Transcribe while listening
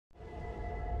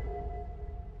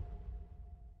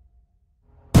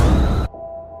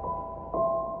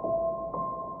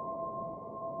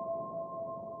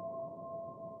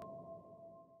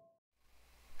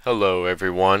Hello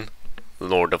everyone,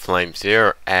 Lord of Flames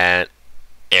here, and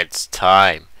it's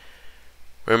time.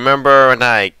 Remember when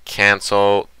I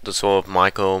canceled the Soul of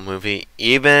Michael movie,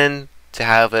 even to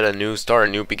have it a new start,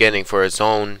 a new beginning for its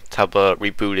own type of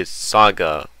rebooted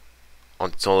saga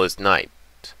on Soulless Night?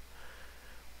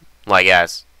 Like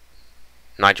as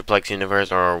Nitroplex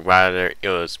Universe, or rather it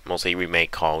was mostly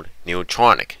remake called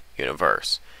Neutronic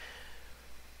Universe.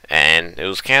 And it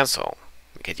was canceled.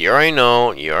 Because you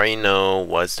already know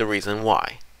what's the reason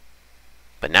why.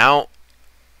 But now,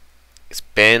 it's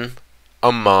been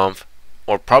a month,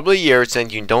 or probably a year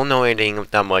since you don't know anything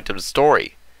that much of the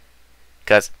story.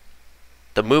 Because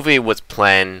the movie was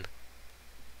planned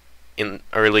in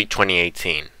early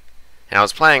 2018. And I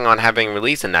was planning on having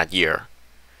released in that year,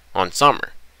 on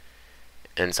summer.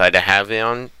 And decided to have it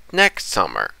on next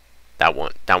summer. That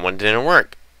one didn't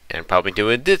work. And probably do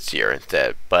it this year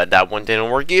instead. But that one didn't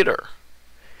work either.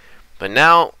 But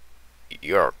now,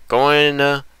 you're going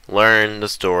to learn the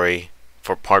story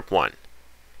for part 1.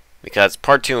 Because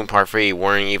part 2 and part 3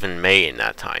 weren't even made in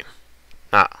that time.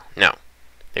 No,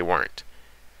 they weren't.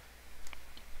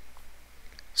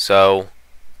 So,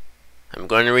 I'm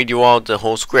going to read you all the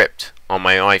whole script on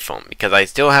my iPhone. Because I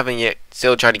still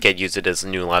tried to get used to this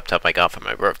new laptop I got for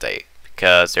my birthday.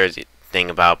 Because there's a thing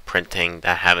about printing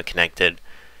that I haven't connected.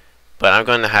 But I'm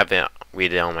going to have it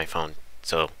read it on my phone.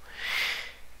 So,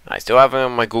 I still have it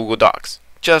on my Google Docs,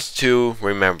 just to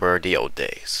remember the old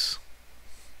days.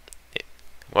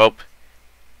 Well,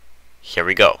 here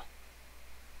we go.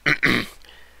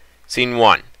 Scene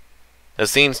 1. The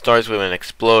scene starts with an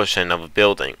explosion of a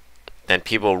building, then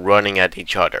people running at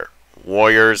each other.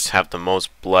 Warriors have the most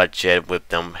bloodshed, with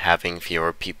them having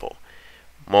fewer people.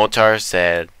 Motar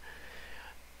said,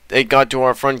 "They got to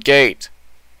our front gate."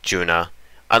 Juna,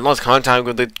 "I lost contact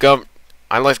with the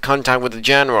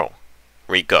general."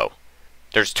 Rico,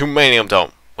 "There's too many of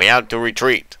them. We have to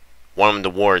retreat." One of the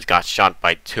warriors got shot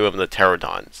by 2 of the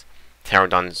pterodons.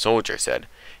 Pterodon soldier said,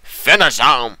 "Finish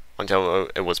him!" until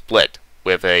it was split,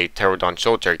 with a pterodon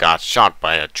soldier got shot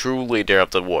by a true leader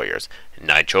of the warriors,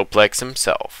 Nitroplex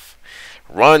himself.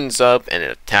 Runs up and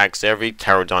attacks every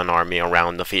pterodon army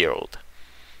around the field.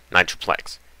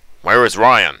 Nitroplex, "Where is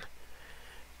Ryan?"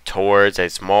 Towards a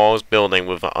small building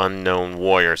with unknown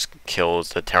warriors kills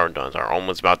the pterodons are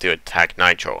almost about to attack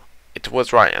Nitro. It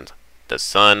was Ryan, the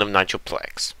son of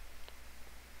Nitroplex.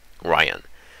 Ryan,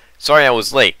 "Sorry I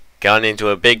was late. Got into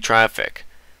a big traffic."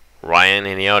 Ryan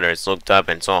and the others looked up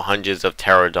and saw hundreds of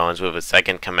pterodons with a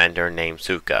second commander named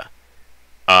Suka.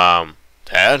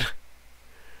 Dad?"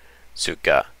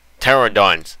 Suka,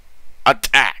 "Pterodons,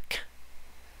 attack!"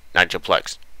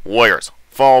 Nitroplex, "Warriors,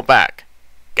 fall back.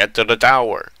 Get to the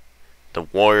tower." The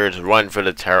warriors run for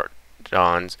the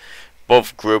pterodons.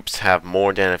 Both groups have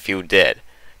more than a few dead.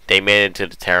 They made it to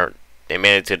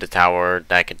the tower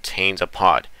that contains a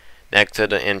pod. Next to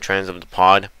the entrance of the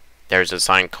pod, there's a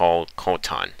sign called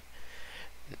Kotan.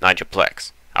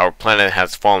 Nitroplex, "Our planet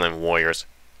has fallen, warriors.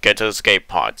 Get to the escape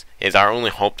pods. It is our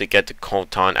only hope to get to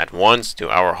Kotan at once, to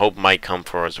our hope might come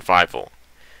for our survival."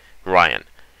 Ryan,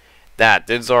 "Dad,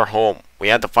 this is our home. We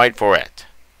have to fight for it."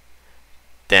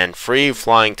 Then 3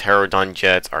 flying pterodon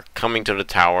jets are coming to the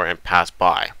tower and pass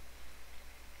by.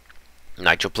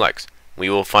 Nitroplex, "We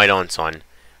will fight on, son.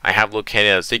 I have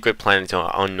located a secret planet in an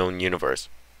unknown universe.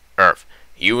 Earth,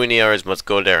 you and the others must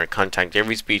go there and contact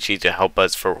every species to help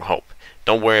us for hope.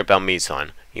 Don't worry about me,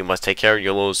 son. You must take care of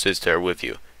your little sister with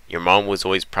you. Your mom was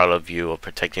always proud of you of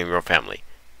protecting your family.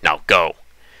 Now go."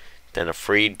 Then the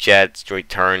 3 jets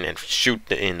return and shoot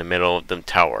in the middle of the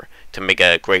tower to make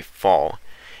a great fall.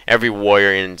 Every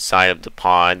warrior inside of the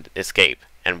pod escape,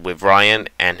 and with Ryan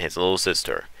and his little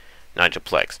sister.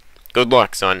 Nitroplex, "Good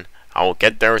luck, son. I will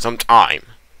get there sometime."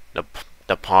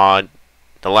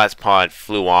 The last pod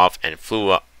flew off and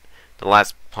The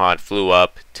last pod flew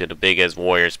up to the biggest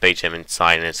warrior spaceship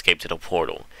inside and escaped to the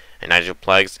portal. And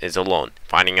Nitroplex is alone,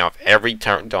 fighting off every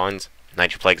pterodons.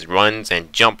 Nitroplex runs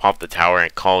and jumps off the tower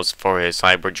and calls for his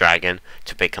cyber dragon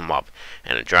to pick him up.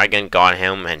 And the dragon got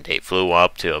him, and they flew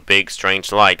up to a big strange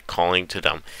light calling to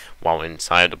them, while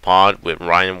inside the pod with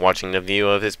Ryan watching the view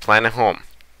of his planet home.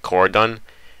 Cordon,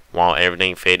 while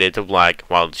everything faded to black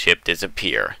while the ship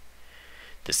disappeared.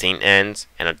 The scene ends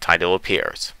and a title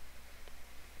appears.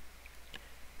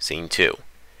 Scene 2.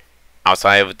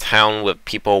 Outside of a town with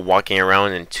people walking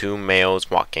around and 2 males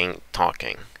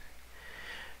talking.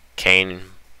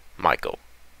 Kane Michael.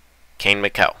 Kane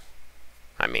Mikkel.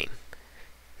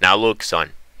 Now look,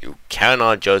 son. You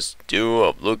cannot just do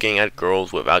of looking at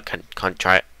girls without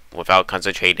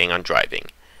concentrating on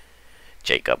driving.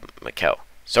 Jacob Mikkel.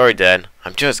 Sorry, Dad.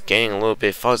 I'm just getting a little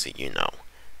bit fuzzy, you know.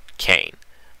 Kane.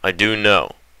 I do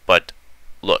know. But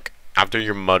look, after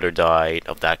your mother died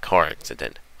of that car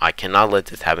accident, I cannot let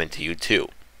this happen to you too.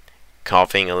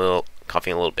 Coughing a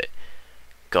little bit.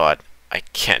 God, I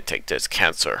can't take this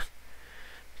cancer.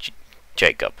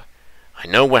 Jacob, I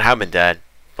know what happened, Dad,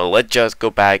 but let's just go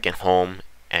back and home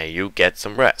and you get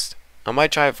some rest. I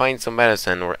might try to find some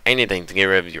medicine or anything to get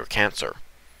rid of your cancer.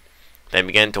 They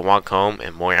began to walk home,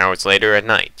 and more hours later at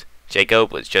night,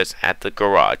 Jacob was just at the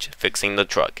garage fixing the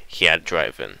truck he had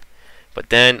driven. But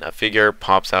then a figure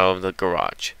pops out of the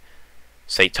garage.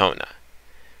 Satona.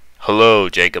 Hello,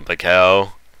 Jacob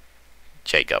McHale.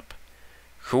 Jacob.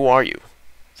 Who are you?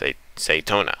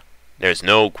 Satona. There's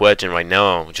no question right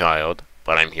now, child,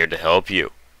 but I'm here to help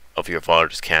you. Of your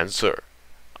father's cancer.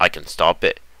 I can stop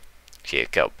it.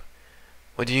 Jacob.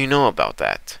 What do you know about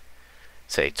that?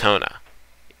 Satona.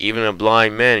 Even a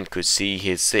blind man could see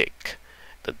he's sick.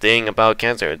 The thing about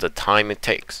cancer is the time it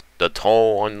takes, the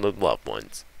toll on the loved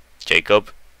ones. Jacob,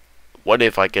 what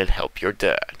if I could help your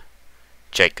dad?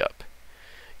 Jacob.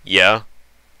 Yeah?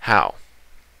 How?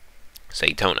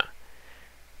 Satona.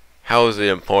 How is it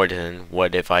important?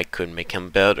 What if I could make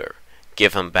him better?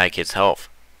 Give him back his health?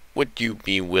 Would you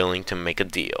be willing to make a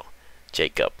deal?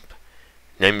 Jacob.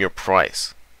 Name your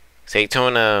price.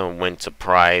 Satona went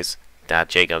surprised that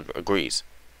Jacob agrees.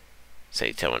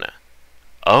 Satona.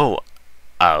 Oh,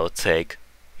 I'll take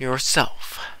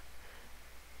yourself.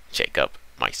 Jacob.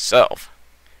 Myself?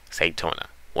 Satona.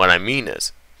 What I mean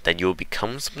is that you'll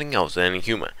become something else than a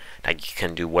human, that you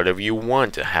can do whatever you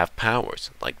want to have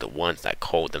powers, like the ones that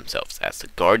call themselves as the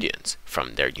Guardians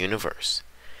from their universe.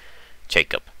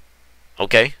 Jacob.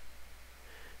 Okay.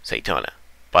 Satona.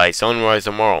 By sunrise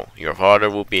tomorrow, your father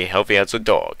will be healthy as a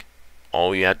dog.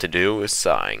 All you have to do is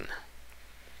sign.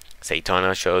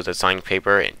 Satona shows the signed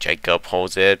paper and Jacob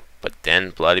holds it, but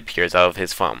then blood appears out of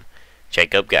his thumb.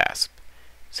 Jacob gasps.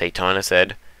 Satona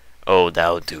said, Oh,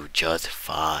 that'll do just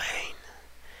fine.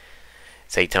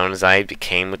 Satona's eyes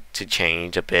became to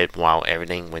change a bit while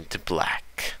everything went to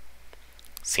black.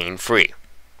 Scene 3.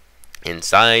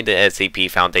 Inside the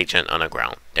SCP Foundation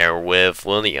Underground, they're with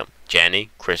William,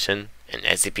 Jenny, Christian, and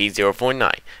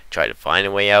SCP-049 try to find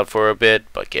a way out for a bit,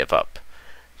 but give up.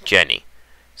 Jenny.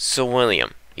 So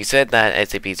William, you said that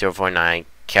SCP-049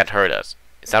 can't hurt us.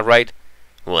 Is that right?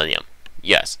 William.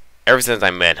 Yes. Ever since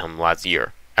I met him last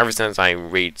year. Ever since I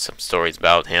read some stories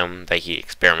about him that he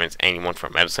experiments anyone for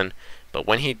medicine, but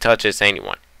when he touches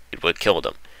anyone, it would kill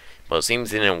them. But it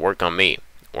seems it didn't work on me,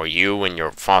 or you and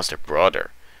your foster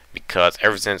brother, because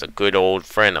ever since a good old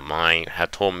friend of mine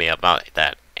had told me about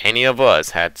that any of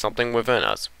us had something within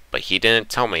us, but he didn't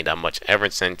tell me that much ever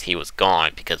since he was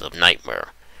gone because of Nightmare.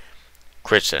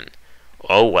 Christian.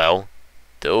 Oh well,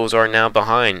 those are now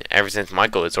behind ever since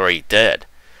Michael is already dead.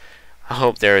 I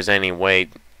hope there's any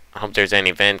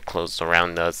vent closed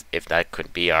around us if that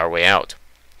could be our way out.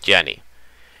 Jenny.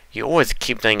 You always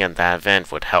keep thinking that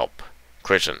vent would help.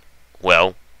 Christian.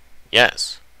 Well,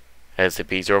 yes.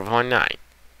 SCP-049.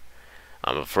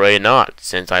 I'm afraid not,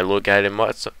 since I look at it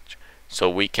much so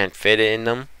we can fit it in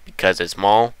them because it's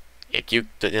small. If you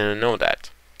didn't know that.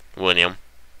 William.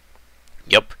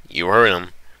 Yup, you heard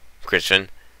him. Christian.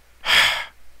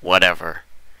 Whatever.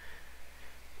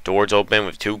 Doors open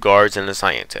with 2 guards and a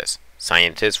scientist.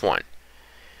 Scientist 1.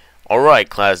 Alright,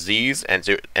 Class Z's and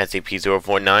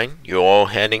SCP-049, you're all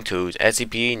heading to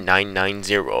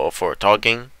SCP-990 for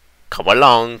talking. Come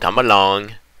along, come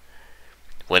along.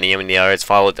 William and the others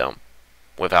followed them,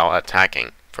 without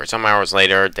attacking. For some hours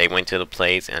later, they went to the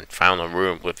place and found a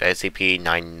room with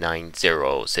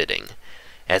SCP-990 sitting.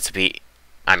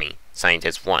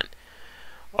 Scientist 1.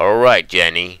 Alright,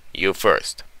 Jenny, you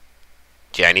first.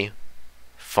 Jenny.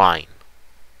 Fine.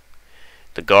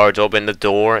 The guards opened the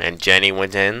door and Jenny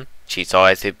went in. She saw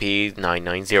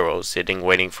SCP-990 sitting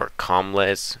waiting for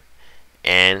calmness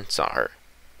and saw her.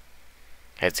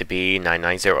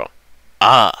 SCP-990.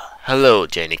 Ah, hello,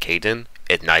 Jenny Caden.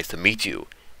 It's nice to meet you.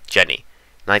 Jenny.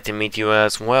 Nice to meet you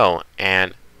as well.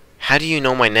 And how do you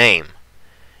know my name?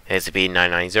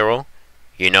 SCP-990.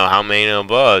 You know how many of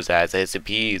us as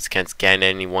SCPs can scan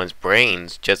anyone's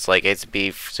brains, just like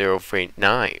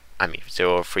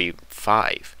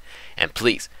SCP-035. And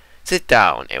please, sit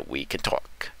down and we can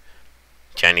talk.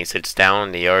 Jenny sits down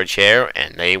in the other chair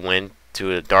and they went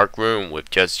to a dark room with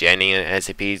just Jenny and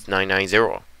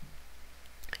SCP-990.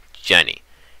 Jenny.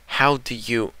 How do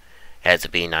you...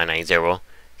 SCP-990.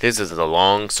 This is a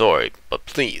long story, but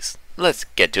please, let's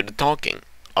get to the talking.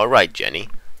 Alright, Jenny.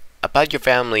 About your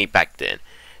family back then.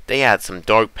 They had some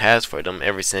dark past for them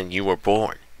ever since you were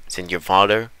born. Since your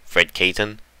father, Fred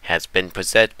Caton, has been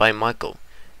possessed by Michael.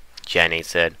 Jenny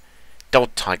said,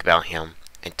 Don't talk about him,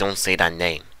 and don't say that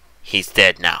name. He's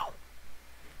dead now.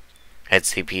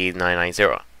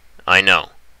 SCP-990. I know,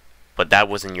 but that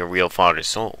wasn't your real father's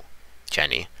soul.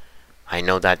 Jenny, I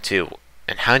know that too.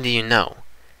 And how do you know?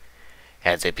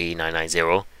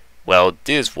 SCP-990. Well,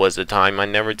 this was the time I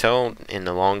never told in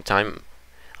a long time.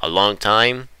 A long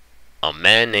time, a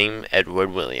man named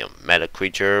Edward William met a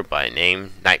creature by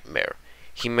name Nightmare.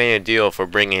 He made a deal for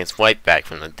bringing his wife back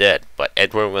from the dead, but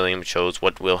Edward William shows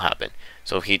what will happen.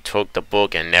 So he took the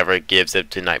book and never gives it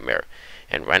to Nightmare,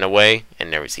 and ran away and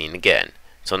never seen again.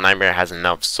 So Nightmare has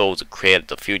enough souls to create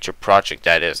the future project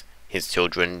that is his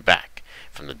children back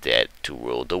from the dead to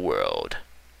rule the world.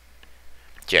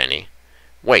 Jenny,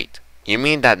 wait, you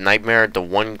mean that Nightmare, the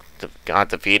one that got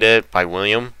defeated by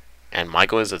William, and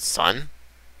Michael is his son?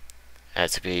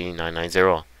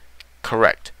 SCP-990.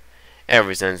 Correct.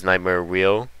 Ever since Nightmare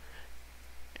real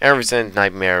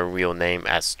name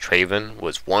as Traven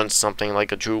was once something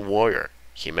like a true warrior.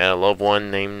 He met a loved one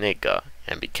named Nika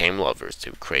and became lovers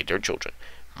to create their children,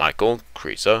 Michael,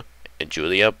 Krisa, and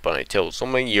Julia, but until so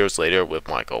many years later with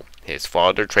Michael, his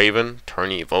father Traven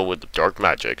turned evil with the dark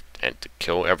magic and to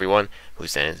kill everyone who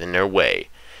stands in their way.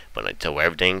 But until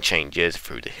everything changes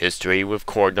through the history with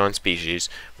Cordon species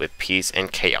with peace and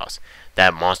chaos.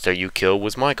 That monster you killed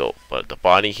was Michael, but the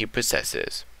body he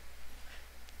possesses.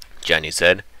 Jenny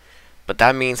said, but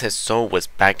that means his soul was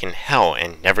back in hell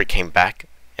and never came back?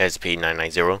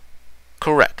 SCP-990.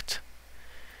 Correct.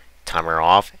 Timer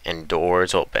off and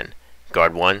doors open.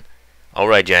 Guard 1.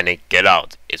 Alright Jenny, get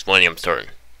out. It's William's turn.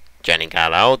 Jenny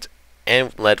got out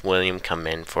and let William come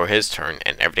in for his turn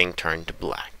and everything turned to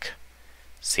black.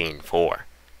 Scene 4.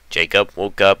 Jacob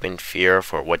woke up in fear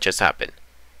for what just happened.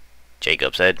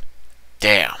 Jacob said,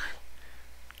 damn.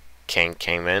 Kane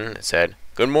came in and said,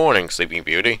 good morning, Sleeping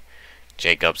Beauty.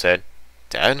 Jacob said,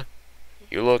 Dad,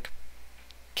 you look...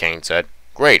 Kane said,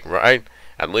 great, right?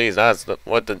 At least that's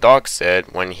what the doc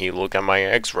said when he looked at my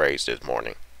x-rays this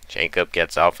morning. Jacob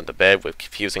gets out of the bed with a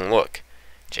confusing look.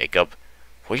 Jacob,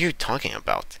 what are you talking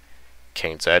about?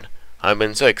 Kane said, I've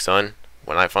been sick, son.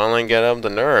 When I finally get up the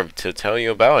nerve to tell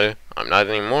you about it, I'm not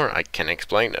anymore, I can't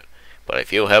explain it. But I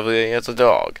feel heavy as a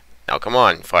dog. Now come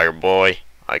on, fire boy.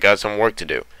 I got some work to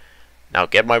do. Now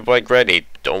get my bike ready.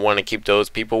 Don't want to keep those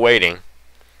people waiting.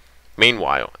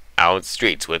 Meanwhile, out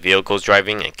streets with vehicles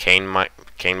driving and Kane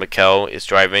McKell is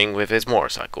driving with his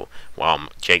motorcycle, while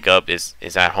Jacob is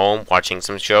at home watching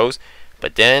some shows.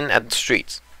 But then at the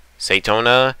streets,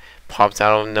 Satona pops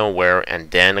out of nowhere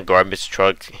and then a garbage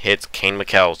truck hits Kane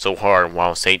McKell so hard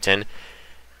while Satona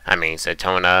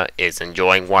is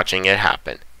enjoying watching it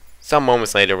happen. Some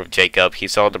moments later with Jacob, he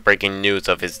saw the breaking news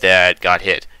of his dad got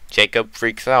hit. Jacob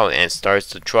freaks out and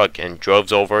starts the truck and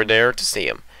drives over there to see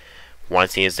him.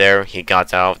 Once he is there, he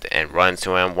gets out and runs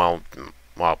to him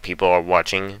while people are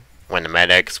watching when the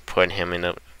medics put him in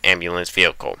an ambulance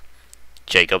vehicle.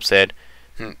 Jacob said,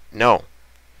 no,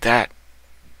 Dad.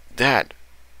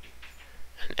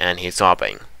 And he's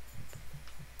sobbing.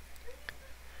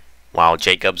 While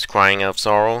Jacob's crying out of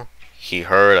sorrow, he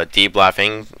heard a deep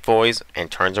laughing voice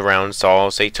and turns around and saw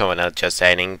Satona just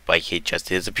heading, but he just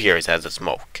disappears as a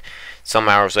smoke. Some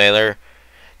hours later,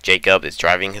 Jacob is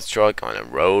driving his truck on a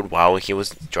road while he was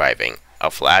driving.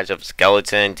 A flash of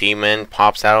skeleton demon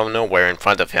pops out of nowhere in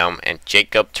front of him, and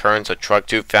Jacob turns the truck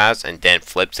too fast and then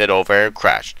flips it over and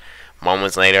crashed.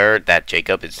 Moments later, that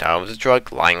Jacob is out of the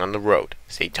truck lying on the road.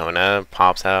 Satona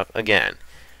pops out again.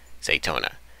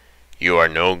 Satona, you are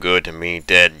no good to me,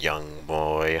 dead young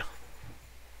boy.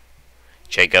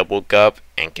 Jacob woke up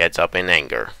and gets up in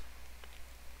anger.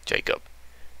 Jacob,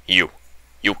 you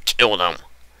killed him.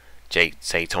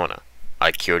 Satona,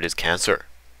 I cured his cancer.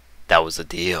 That was the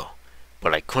deal.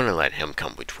 But I couldn't let him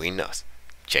come between us.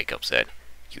 Jacob said,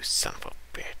 you son of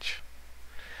a bitch.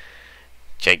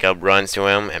 Jacob runs to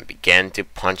him and began to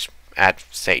punch at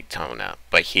Satona,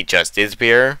 but he just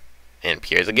disappears and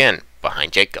appears again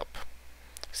behind Jacob.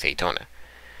 Satona,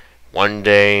 one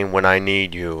day when I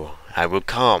need you, I will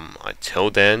come. Until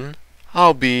then,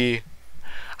 I'll be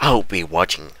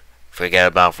watching. Forget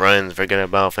about friends, forget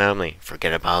about family,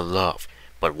 forget about love.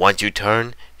 But once you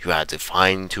turn, you have to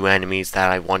find two enemies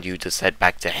that I want you to set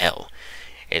back to hell.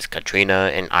 It's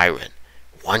Katrina and Iron.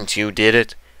 Once you did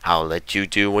it, I'll let you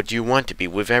do what you want to be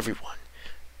with everyone.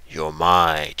 You're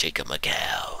my Jacob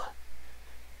McHale.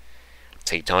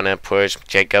 Satona pushes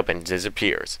Jacob and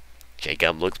disappears.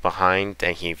 Jacob looks behind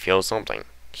and he feels something.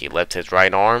 He lifts his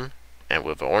right arm, and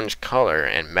with orange color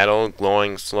and metal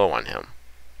glowing slow on him.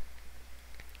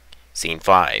 Scene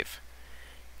 5.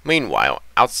 Meanwhile,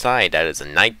 outside that is a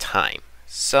night time.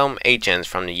 Some agents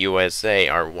from the USA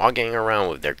are walking around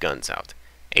with their guns out.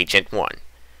 Agent 1.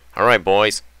 Alright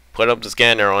boys, put up the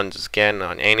scanner on the scan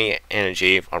on any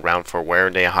energy around for where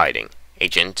they're hiding.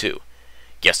 Agent 2.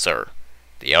 Yes, sir.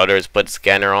 The others put the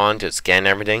scanner on to scan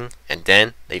everything, and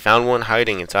then they found one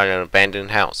hiding inside an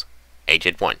abandoned house.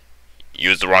 Agent 1.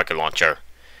 Use the rocket launcher.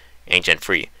 Agent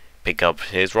 3. Pick up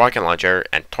his rocket launcher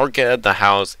and target the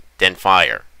house, then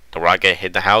fire. The rocket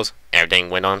hit the house, everything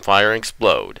went on fire and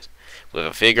exploded. With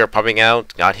a figure popping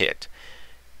out, got hit.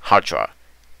 Hotshot.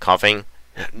 Coughing.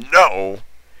 No!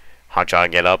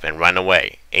 Hotshot get up and run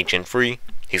away. Agent 3.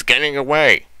 He's getting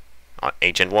away.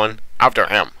 Agent 1. After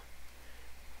him.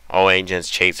 All agents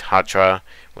chase Hotshot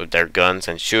with their guns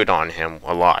and shoot on him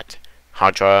a lot.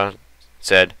 Hotshot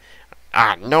said,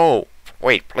 no!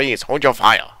 Wait, please, hold your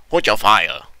fire! Hold your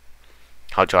fire!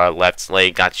 Hotshot's left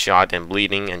leg got shot and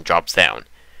bleeding and drops down.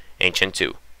 Agent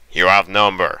 2. You're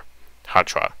outnumbered.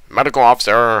 Hotshot. Medical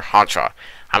officer Hotshot.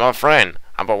 I'm a friend.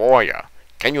 I'm a warrior.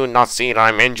 Can you not see that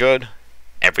I'm injured?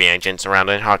 Every agent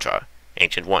surrounded Hotshot.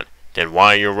 Agent 1. Then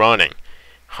why are you running?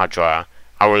 Hotshot.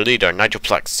 Our leader,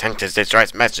 Nitroplex, sent his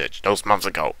distress message those months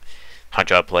ago.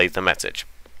 Hotshot plays the message.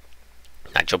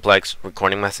 Nitroplex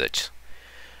recording message.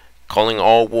 Calling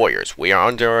all warriors. We are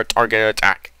under a target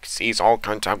attack. Cease all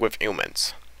contact with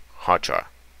humans. Hotshot.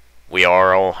 We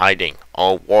are all hiding.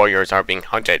 All warriors are being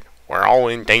hunted. We're all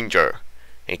in danger.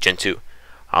 Agent 2.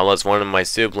 I lost one of my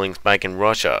siblings back in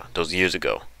Russia those years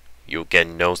ago. You'll get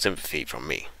no sympathy from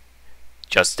me.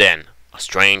 Just then, a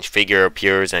strange figure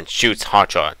appears and shoots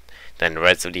Hotshot. Then the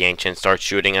rest of the ancients start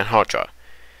shooting at Hotshot.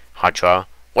 Hotshot.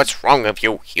 What's wrong with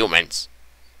you humans?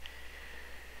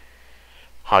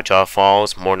 Hotshot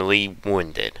falls mortally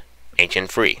wounded.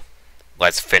 Agent 3.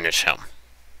 Let's finish him.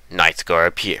 Night Scar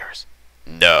appears.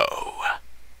 No.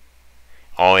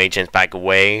 All agents back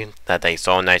away that they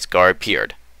saw Night Scar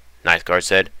appeared. Night Scar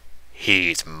said,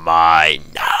 He's mine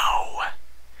now.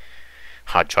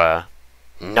 Hotshot.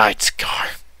 Night Scar.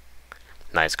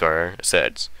 Night Scar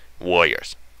says,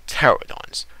 Warriors,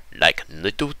 pterodons, like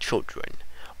little children,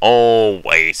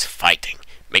 always fighting,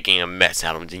 making a mess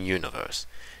out of the universe.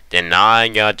 Then I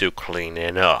got to clean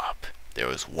it up. There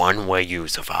is one way you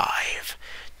survive.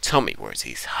 Tell me where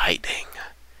he's hiding.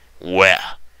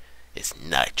 Where is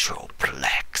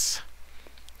Nitroplex?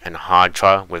 And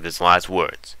Hotshot with his last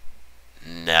words.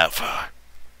 Never.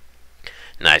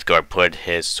 Night Scar put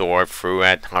his sword through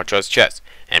at Hotshot's chest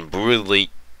and brutally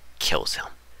kills him.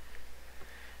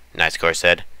 Night Scar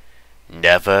said,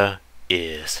 Never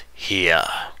is here.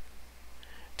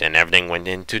 Then everything went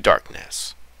into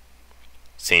darkness.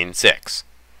 Scene 6.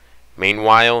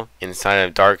 Meanwhile, inside a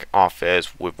dark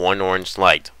office with one orange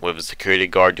light, with a security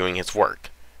guard doing his work.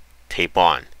 Tape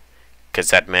on.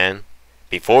 Cassette man.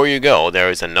 Before you go, there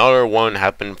is another one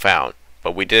have been found,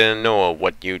 but we didn't know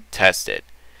what you tested.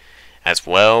 As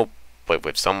well, but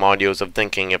with some audios of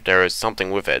thinking if there is something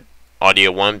with it.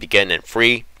 Audio 1 begin in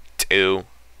 3, 2,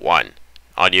 1.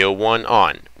 Audio 1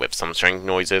 on, with some strange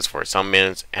noises for some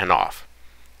minutes and off.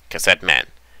 Cassette man.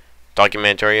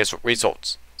 Documentary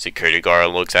results. Security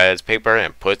guard looks at his paper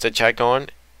and puts the check on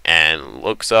and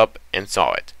looks up and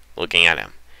saw it, looking at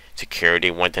him. Security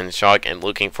went in shock and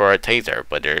looking for a taser,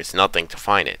 but there is nothing to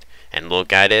find it, and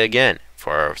look at it again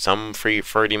for some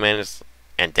 30 minutes,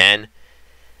 and then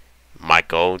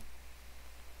Michael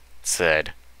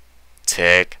said,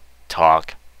 tick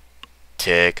tock,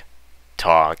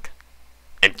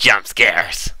 and jump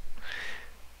scares.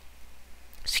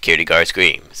 Security guard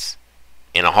screams.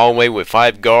 In a hallway with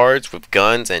 5 guards with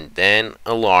guns, and then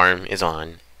alarm is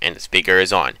on and the speaker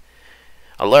is on.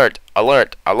 Alert,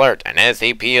 alert, alert, an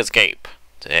SCP escape.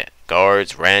 The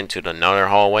guards ran to another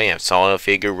hallway and saw a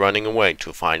figure running away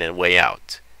to find a way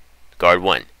out. Guard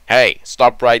 1. Hey,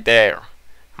 stop right there.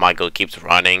 Michael keeps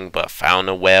running but found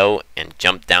a well and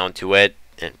jumped down to it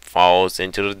and falls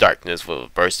into the darkness with a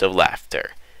burst of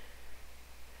laughter.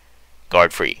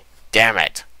 Guard 3. Damn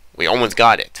it, we almost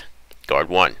got it. Guard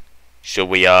 1. Should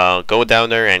we go down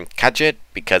there and catch it?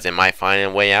 Because it might find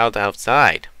a way out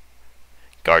outside.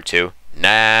 Guard 2.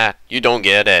 Nah, you don't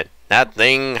get it. That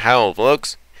thing, how it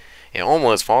looks, it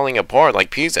almost falling apart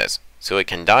like pieces. So it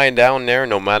can die down there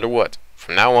no matter what.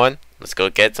 From now on, let's go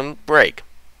get some break.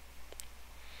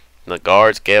 The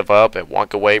guards give up and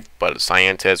walk away, but a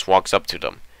scientist walks up to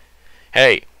them.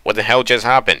 Hey, what the hell just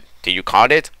happened? Did you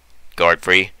caught it? Guard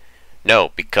 3.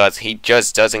 No, because he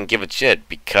just doesn't give a shit,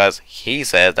 because he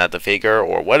says that the figure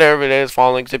or whatever it is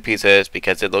falling to pieces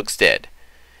because it looks dead.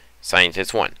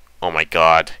 Scientist 1. Oh my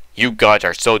god, you guys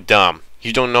are so dumb.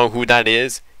 You don't know who that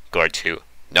is? Guard 2.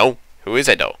 No, who is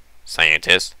it though?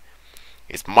 Scientist.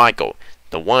 It's Michael,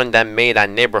 the one that made that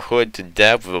neighborhood to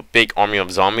death with a big army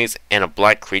of zombies and a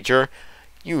black creature.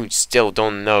 You still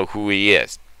don't know who he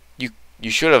is. You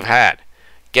should have had.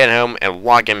 Get him and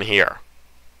lock him here.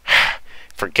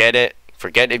 Forget it.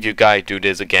 Forget if you guys do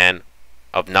this again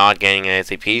of not getting an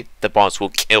SCP, the boss will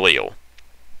kill you.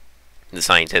 The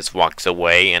scientist walks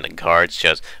away and the guards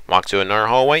just walk to another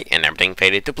hallway and everything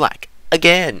faded to black.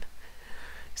 Again!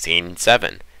 Scene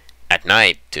 7. At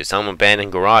night, to some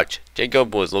abandoned garage,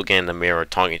 Jacob was looking in the mirror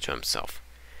talking to himself.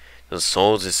 The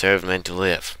souls deserve meant to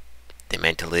live. They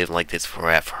meant to live like this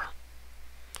forever.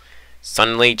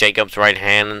 Suddenly, Jacob's right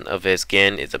hand of his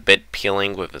skin is a bit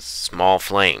peeling with small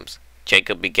flames.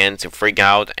 Jacob begins to freak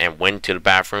out and went to the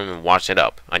bathroom and washed it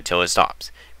up until it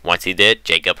stops. Once he did,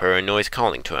 Jacob heard a noise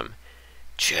calling to him.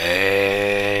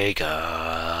 Jacob.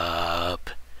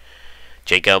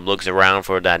 Jacob looks around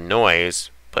for that noise,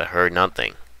 but heard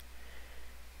nothing.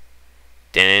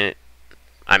 But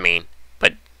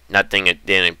nothing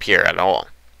didn't appear at all.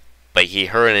 But he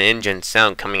heard an engine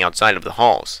sound coming outside of the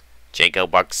halls.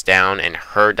 Jacob walks down and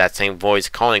heard that same voice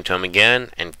calling to him again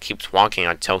and keeps walking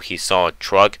until he saw a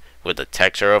truck with the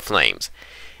texture of flames.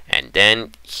 And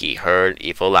then he heard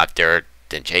evil laughter.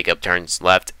 Then Jacob turns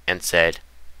left and said,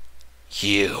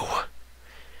 "You."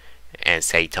 And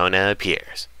Satana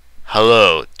appears.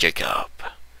 "Hello, Jacob."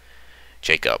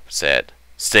 Jacob said,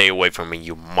 "Stay away from me,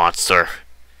 you monster."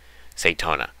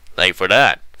 Satana, "Late for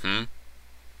that,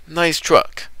 Nice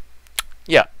truck."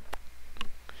 "Yeah."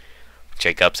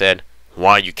 Jacob said,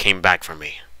 "Why you came back for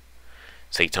me?"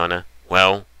 Satana,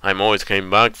 "Well, I'm always came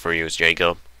back for you,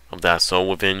 Jacob. Of that soul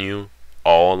within you,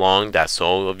 all along that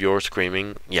soul of yours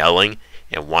screaming, yelling,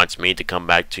 and wants me to come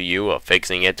back to you of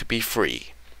fixing it to be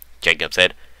free." Jacob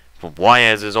said, "But why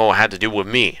has this all had to do with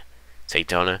me?"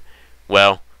 Satana,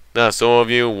 "Well, that soul of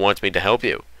you wants me to help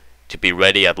you, to be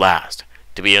ready at last,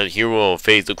 to be a hero and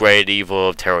face the great evil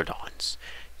of pterodons.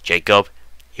 Jacob,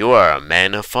 you are a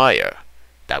man of fire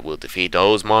that will defeat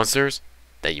those monsters,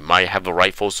 that you might have a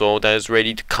rightful soul that is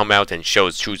ready to come out and show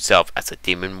its true self as a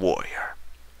demon warrior.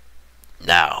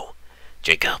 Now,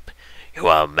 Jacob, you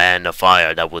are a man of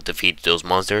fire that will defeat those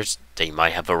monsters, that you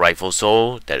might have a rightful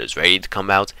soul that is ready to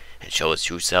come out and show its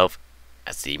true self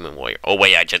as a demon warrior." Oh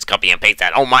wait, I just copy and paste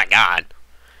that. Oh my god!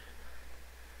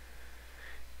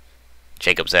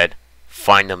 Jacob said,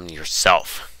 "Find them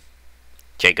yourself."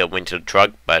 Jacob went to the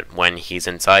truck, but when he's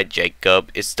inside,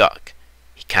 Jacob is stuck.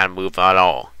 He can't move at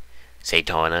all.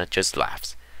 Satana just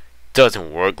laughs.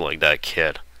 "Doesn't work like that,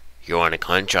 kid. You're on a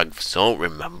contract for soul,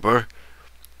 remember?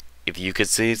 If you could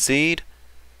succeed,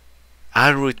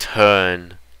 I'll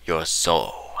return your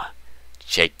soul."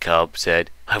 Jacob said,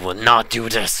 "I will not do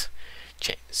this."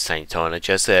 Satana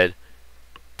just said,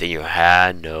 "Then you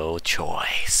had no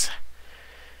choice."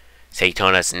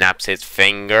 Satana snaps his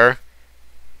finger,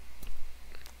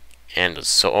 and the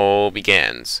soul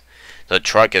begins. The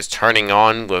truck is turning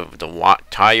on, with the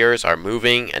tires are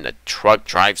moving, and the truck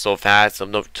drives so fast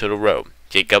to the road.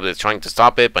 Jacob is trying to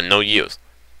stop it, but no use.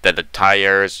 Then the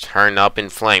tires turn up in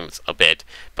flames a bit,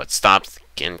 but stops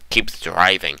and keeps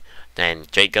driving. Then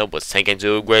Jacob was taken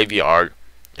to a graveyard,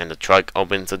 and the truck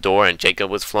opens the door, and Jacob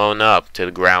was flown up to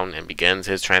the ground and begins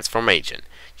his transformation.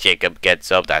 Jacob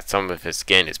gets up that some of his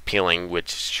skin is peeling, which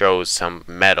shows some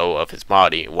metal of his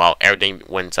body, while everything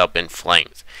went up in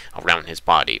flames around his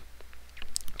body.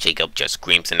 Jacob just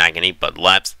screams in agony, but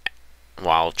laughs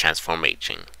while transforming.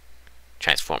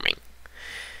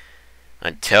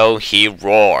 Until he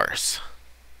roars.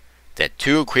 The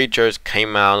two creatures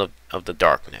came out of the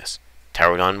darkness.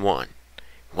 Pterodon 1.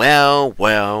 "Well,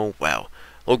 well, well.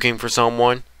 Looking for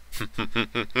someone?"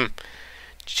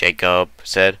 Jacob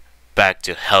said, "Back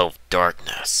to hell of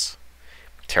darkness."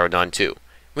 Pterodon 2.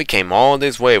 "We came all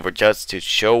this way for just to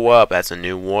show up as a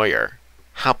new warrior.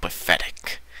 How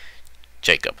pathetic."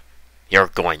 Jacob, "You're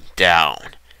going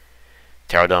down."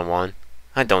 Pterodon 1.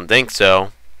 "I don't think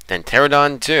so." Then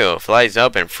Pterodon 2 flies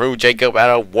up and threw Jacob at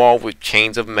a wall with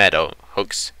chains of metal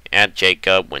hooks at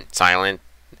Jacob, went silent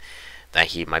that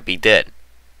he might be dead,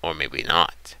 or maybe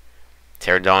not.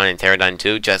 Pterodon and Pterodon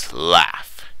 2 just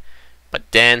laugh.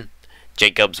 But then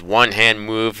Jacob's one hand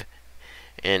moved,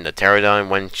 and the Pterodon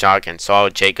went shocked and saw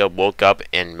Jacob woke up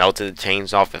and melted the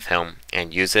chains off of him,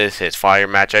 and uses his fire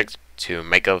magic to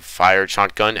make a fire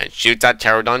shotgun and shoots at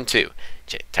Pterodon 2.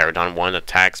 Pterodon 1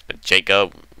 attacks but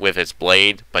Jacob with his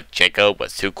blade, but Jacob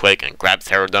was too quick and grabs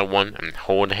Pterodon 1 and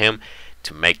hold him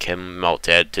to make him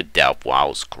melted to death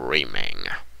while screaming.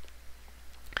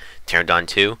 Pterodon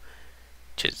 2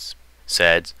 just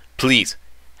said, "Please,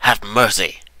 have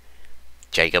mercy."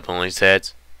 Jacob only said,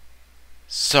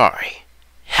 "Sorry,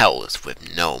 hell is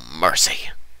with no mercy."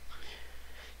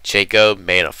 Jacob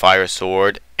made a fire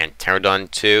sword, and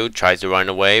Pterodon 2 tries to run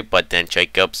away, but then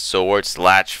Jacob's sword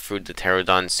slashed through the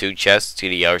Pterodon 2 chest to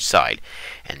the other side,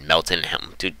 and melted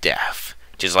him to death,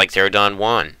 just like Pterodon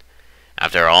 1.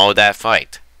 After all that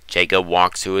fight, Jacob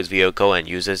walks to his vehicle and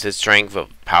uses his strength of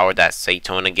power that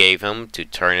Satona gave him to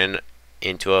turn it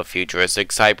into a futuristic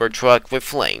cyber truck with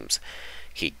flames.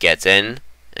 He gets in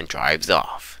and drives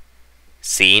off.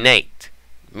 Scene 8.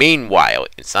 Meanwhile,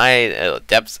 inside the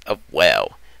depths of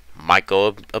well,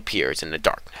 Michael appears in the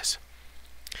darkness.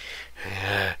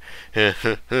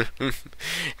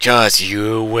 Just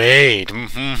you wait.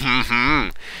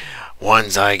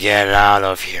 Once I get out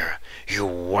of here, you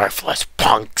worthless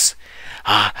punks,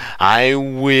 I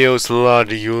will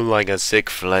slaughter you like a sick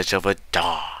flesh of a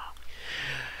dog.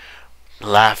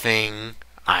 Laughing,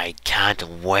 I can't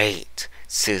wait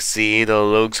to see the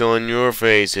looks on your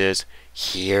faces.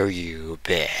 Hear you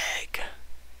beg.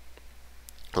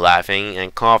 Laughing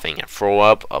and coughing and throw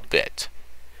up a bit.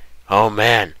 Oh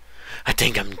man, I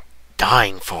think I'm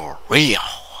dying for real.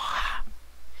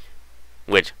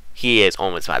 Which he is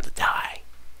almost about to die.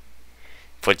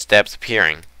 Footsteps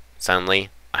appearing. Suddenly,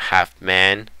 a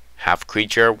half-man,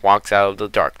 half-creature walks out of the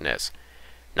darkness.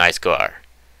 Nice guy.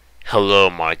 Hello,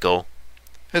 Michael.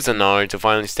 It's an honor to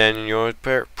finally stand in your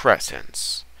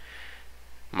presence.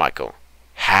 Michael.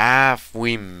 Have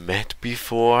we met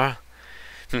before?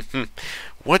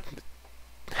 What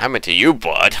happened to you,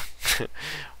 bud?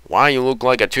 Why you look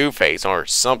like a Two-Face or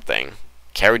something?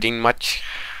 Carrying much?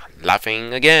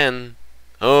 Laughing again.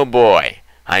 Oh boy,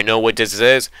 I know what this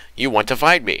is. You want to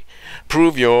fight me.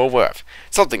 Prove your worth.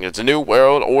 Something is a new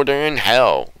world order in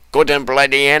hell. Good and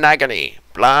bloody and agony.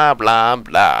 Blah blah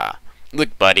blah.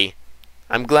 Look, buddy,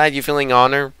 I'm glad you're feeling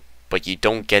honor, but you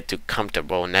don't get too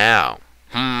comfortable now.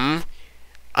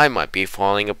 I might be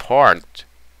falling apart,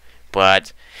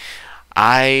 but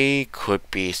I could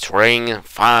be spraying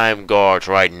 5 guards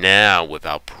right now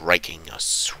without breaking a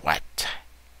sweat,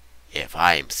 if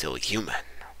I am still human.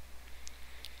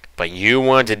 But you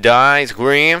want to die,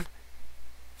 Scream?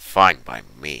 Fine by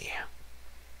me.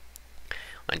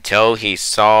 Until he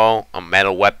saw a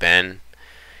metal weapon,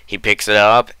 he picks it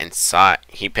up and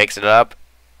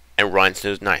runs to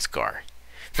his nice car.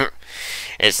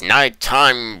 It's night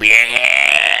time,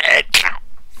 bitch.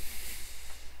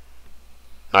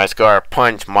 Nice car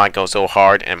punched Michael so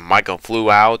hard, and Michael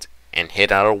flew out and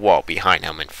hit out a wall behind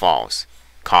him and falls,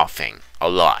 coughing a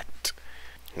lot.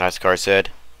 Nice car said,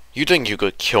 "You think you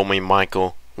could kill me,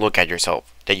 Michael? Look at yourself.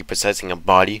 That you're possessing a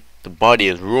body. The body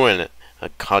is ruined. A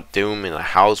cut doom in a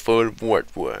house full of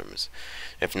worms.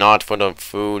 If not for the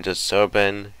food, the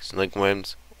serpent,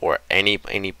 sligworms, or any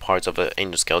parts of the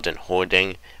angel skeleton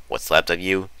holding what's left of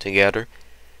you together,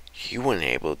 you weren't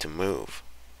able to move.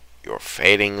 You're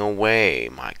fading away,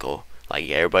 Michael, like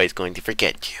everybody's going to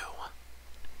forget you."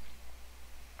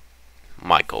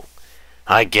 Michael.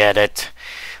 I get it.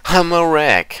 I'm a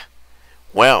wreck.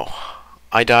 Well,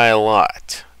 I die a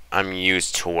lot. I'm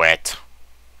used to it.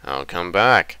 I'll come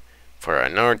back for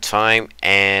another time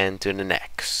and to the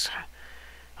next.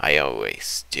 I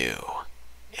always do.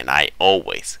 And I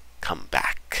always come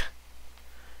back.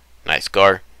 Nice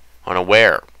car.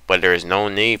 Unaware, but there is no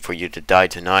need for you to die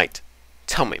tonight.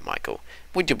 Tell me, Michael,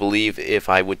 would you believe if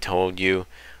I would told you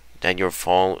that your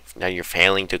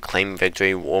failing to claim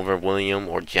victory over William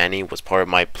or Jenny was part of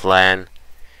my plan?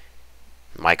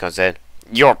 Michael said,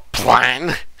 "Your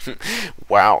plan?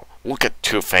 Wow, look at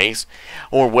Two-Face,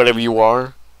 or whatever you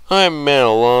are. I met a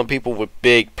lot of people with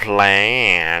big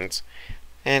plans,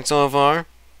 and so far,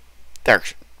 they're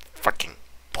fucking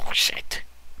bullshit.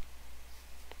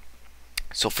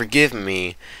 So forgive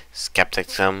me,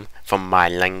 skepticism from my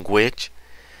language,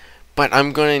 but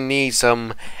I'm gonna need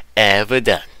some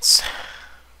evidence."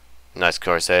 Nice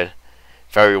car said,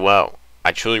 "Very well.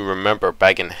 I truly remember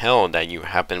back in hell that you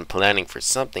have been planning for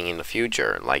something in the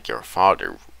future, like your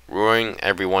father ruining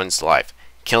everyone's life,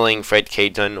 killing Fred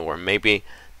Caton, or maybe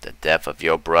the death of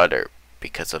your brother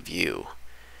because of you."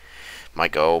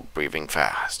 Michael breathing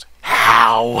fast.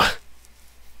 How?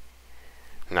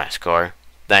 Nice car.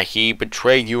 That he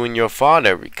betrayed you and your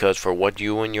father because for what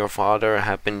you and your father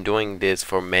have been doing this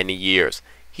for many years.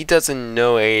 He doesn't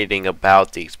know anything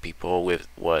about these people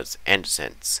was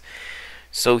innocent.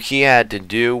 So he had to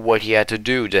do what he had to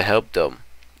do to help them.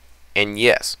 And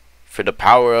yes, for the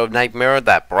power of Nightmare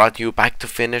that brought you back to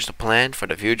finish the plan for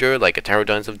the future like a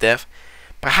Pterodons of Death.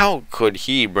 But how could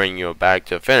he bring you back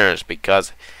to finish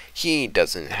because he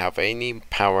doesn't have any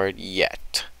power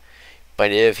yet?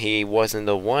 But if he wasn't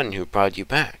the one who brought you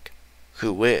back,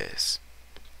 who is?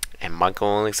 And Michael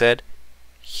only said,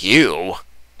 "You."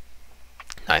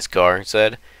 Nice car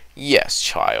said, "Yes,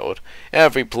 child.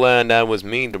 Every plan that was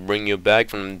mean to bring you back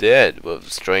from the dead with a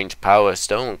strange power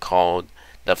stone called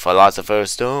the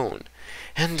Philosopher's Stone.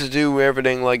 And to do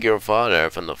everything like your father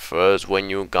from the first when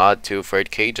you got to Fred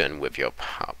Cajun with your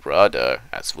brother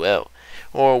as well.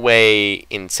 or way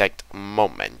insect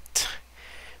moment.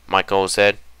 Michael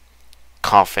said,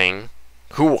 coughing.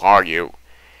 Who are you?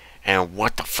 And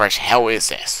what the fresh hell is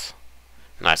this?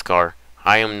 Nicegar.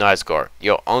 I am Nicegar,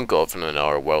 your uncle from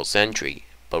another world century,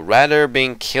 but rather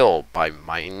being killed by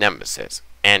my nemesis,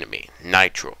 enemy,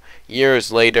 Nitro.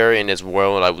 Years later, in this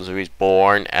world, I was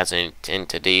reborn as an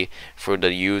entity through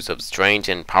the use of strange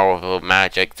and powerful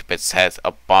magic to possess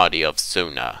a body of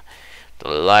Suna. The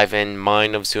life and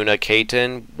mind of Suna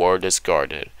Kaiten were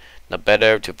discarded. The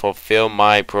better to fulfill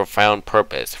my profound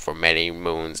purpose for many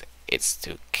moons is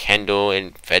to kindle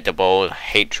inevitable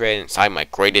hatred inside my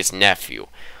greatest nephew.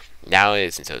 Now it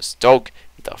is to stoke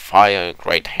the fire and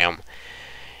grant him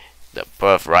the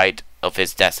birthright of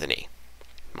his destiny.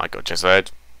 Michael just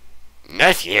said,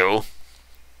 Nephew?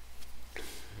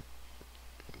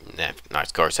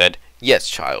 Nicegar said, Yes,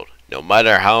 child. No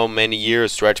matter how many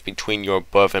years stretch between your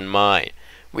birth and mine,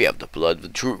 we have the blood of the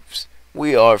troops.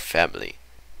 We are family.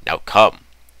 Now come.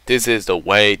 This is the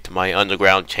way to my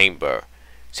underground chamber.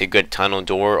 Secret tunnel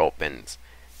door opens.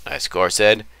 Nicegar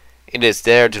said, It is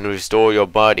there to restore your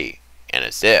body, and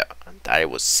it's there that I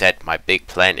will set my big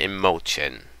plan in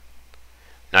motion.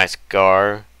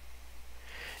 Nicegar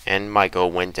and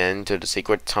Michael went into the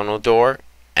secret tunnel door,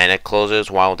 and it closes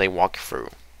while they walk through.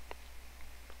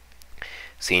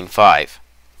 Scene 5.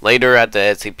 Later at the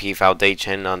SCP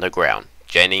Foundation underground,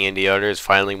 Jenny and the others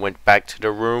finally went back to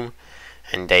the room,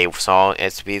 and they saw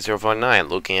SCP-049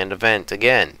 looking at the vent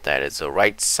again. That is the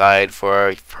right side for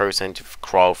a person to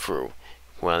crawl through.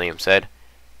 William said,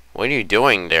 What are you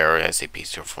doing there,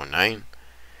 SCP-049?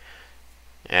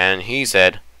 And he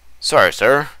said, Sorry,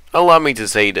 sir. Allow me to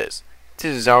say this.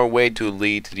 This is our way to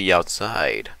lead to the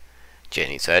outside.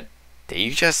 Jenny said, Did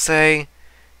you just say?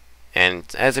 And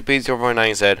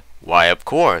SCP-049 said, Why, of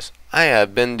course. I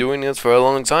have been doing this for a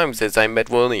long time since I met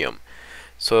William.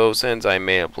 So since I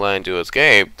made a plan to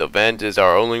escape, the vent is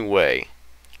our only way.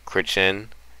 Christian,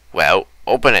 well,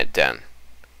 open it then.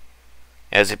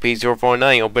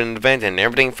 SCP-049 opened the vent and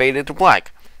everything faded to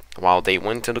black, while they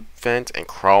went to the vent and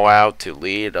crawled out to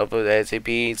lead up to the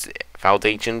SCP's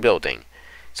Foundation building.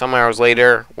 Some hours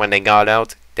later, when they got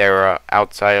out, they were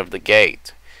outside of the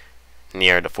gate,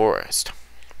 near the forest.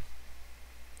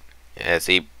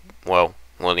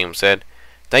 William said,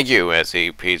 Thank you,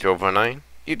 SCP-049.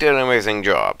 You did an amazing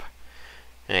job.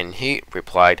 And he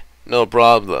replied, No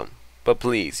problem. But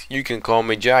please, you can call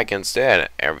me Jack instead,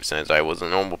 ever since I was a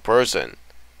normal person.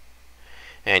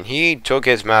 And he took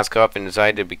his mask off and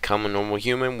decided to become a normal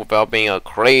human without being a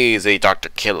crazy Dr.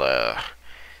 Killer.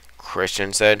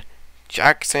 Christian said,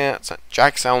 Jack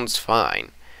sounds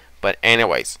fine. But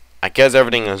anyways, I guess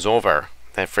everything is over.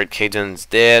 That Fright Kaiten's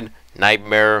dead,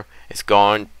 Nightmare is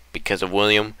gone because of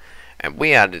William, and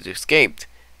we had to escape.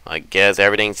 I guess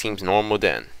everything seems normal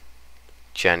then.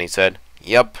 Jenny said,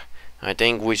 Yep, I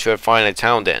think we should find a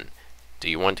town then. Do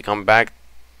you want to come back?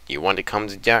 Do you want to come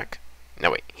to Jack?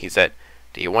 No, wait, he said,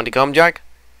 Do you want to come, Jack?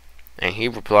 And he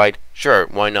replied, Sure,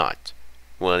 why not?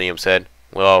 William said,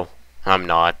 Well, I'm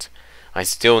not. I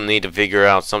still need to figure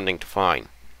out something to find.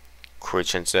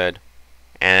 Christian said,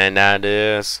 And that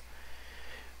is?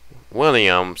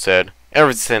 William said,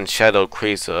 Ever since Shadow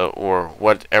Krisa, or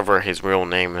whatever his real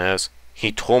name is,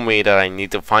 he told me that I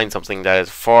need to find something that is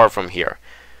far from here.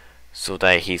 So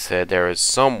that he said there is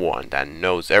someone that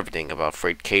knows everything about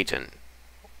Fright Kaiten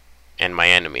and my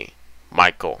enemy,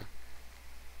 Michael.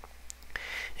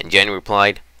 And Jenny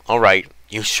replied, Alright,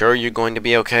 you sure you're going to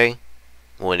be okay?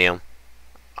 William,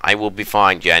 I will be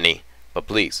fine, Jenny, but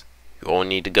please, you all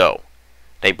need to go.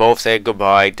 They both said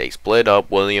goodbye. They split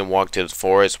up. William walked to the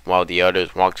forest while the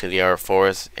others walked to the other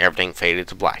forest. Everything faded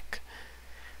to black.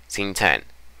 Scene 10.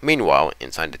 Meanwhile,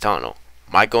 inside the tunnel,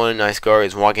 Michael and Nicegar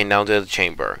is walking down to the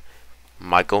chamber.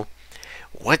 Michael,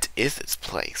 what is this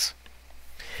place?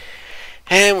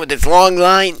 And with its long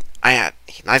line,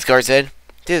 Nicegar said,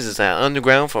 This is an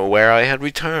underground from where I had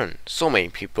returned. So many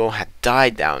people had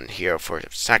died down here for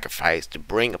sacrifice to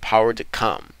bring a power to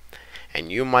come.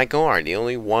 And you, Michael, are the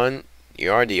only one.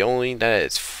 You are the only that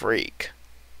is freak.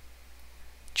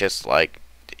 Just like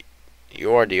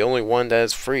you are the only one that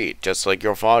is free, just like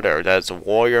your father, that is a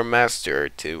warrior master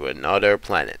to another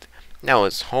planet. That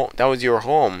was your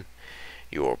home.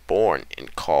 You were born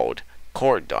and called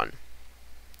Cordon.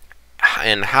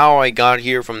 And how I got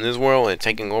here from this world and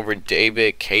taking over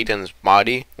David Caden's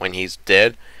body when he's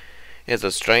dead is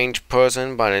a strange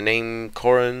person by the name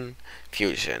Corin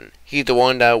Fusion. He's the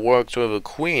one that works with the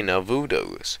Queen of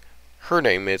Voodoos. Her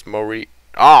name is Marie.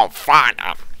 Oh, fine.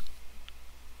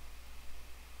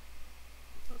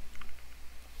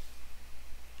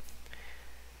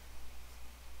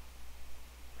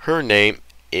 Her name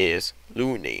is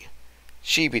loony.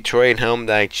 She betrayed him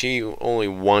that she only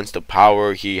wants the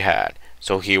power he had.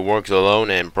 So he works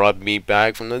alone and brought me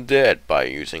back from the dead by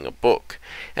using a book,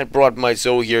 and brought my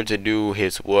soul here to do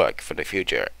his work for the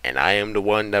future, and I am the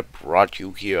one that brought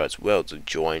you here as well to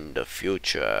join the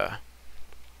future.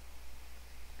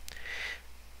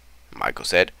 Michael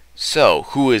said, "So,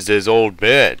 who is this old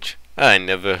bitch? I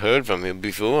never heard from him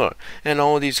before, and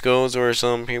all these girls are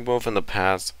some people from the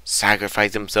past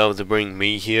sacrificed themselves to bring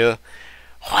me here?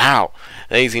 Wow,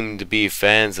 they seem to be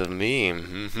fans of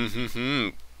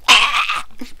me."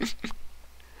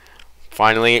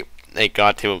 Finally, they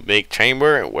got to a big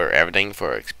chamber where everything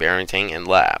for experimenting and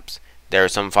labs. There are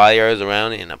some fires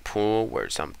around in a pool where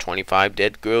some 25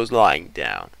 dead girls lying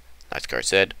down. Nice Guy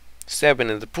said, "Step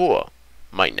into the pool,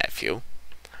 my nephew."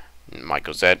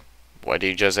 Michael said, "What did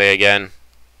you just say again?"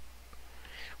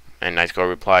 And Nice Guy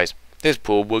replies, "This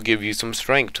pool will give you some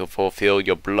strength to fulfill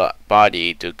your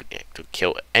body to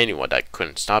kill anyone that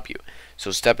couldn't stop you. So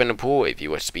step in the pool if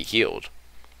you wish to be healed."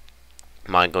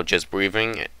 Michael just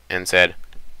breathing and said,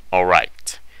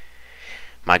 "Alright."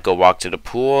 Michael walked to the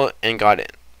pool and got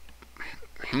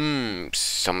in.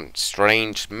 Some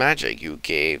strange magic you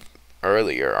gave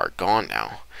earlier are gone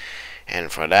now.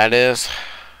 And for that is,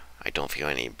 I don't feel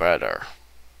any better.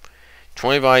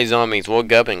 25 zombies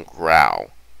woke up and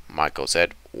growl. Michael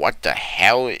said, "What the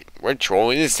hell? What troll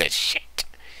is this shit?"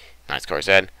 Nice Guy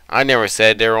said, "I never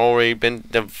said there already been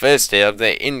divested of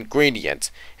the ingredients.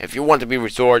 If you want to be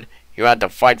restored, you had to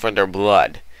fight for their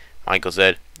blood." Michael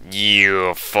said,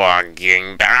 "You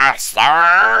fucking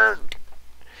bastard!"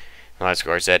 Nice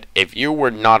Guy said, "If you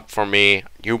were not for me,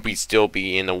 you'd still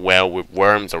be in a well with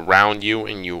worms around you,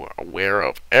 and you are aware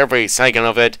of every second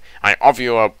of it. I offer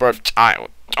you a birth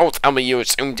child. Don't tell me you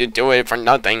assumed to do it for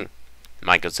nothing."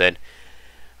 Michael said,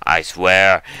 "I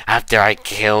swear, after I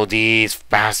kill these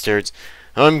bastards,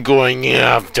 I'm going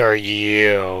after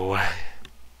you."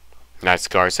 Nice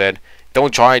Guy said,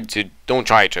 Don't try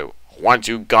to. Once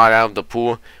you got out of the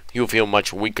pool, you'll feel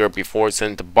much weaker before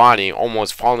sending the body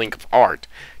almost falling apart.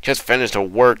 Just finish the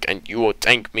work and you will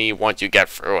thank me once you get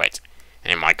through it."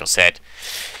 And Michael said,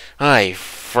 I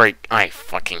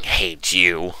fucking hate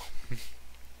you."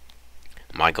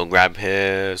 Michael grabbed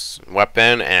his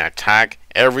weapon and attacked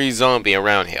every zombie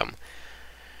around him.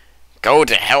 "Go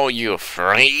to hell, you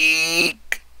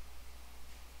freak!"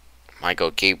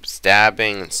 Michael keeps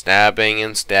stabbing and stabbing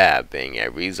and stabbing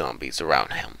every zombies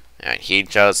around him, and he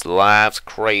just laughs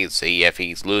crazy if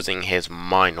he's losing his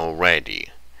mind already.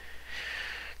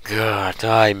 God,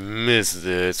 I miss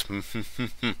this.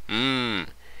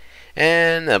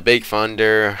 And a big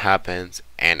thunder happens,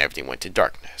 and everything went to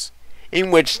darkness, in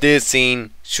which this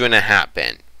scene shouldn't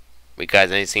happen,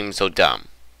 because it seems so dumb.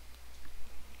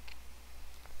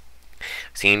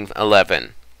 Scene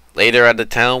 11. Later at the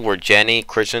town where Jenny,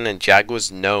 Christian, and Jack was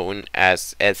known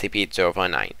as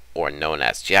SCP-059, or known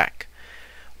as Jack,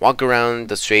 walked around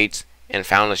the streets and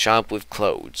found a shop with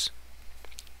clothes.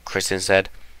 Christian said,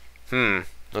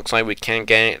 looks like we can't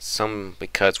get some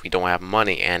because we don't have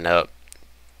money, and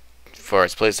for a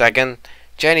split second,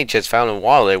 Jenny just found a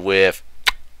wallet with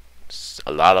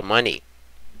a lot of money,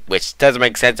 which doesn't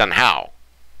make sense on how.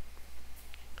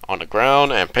 On the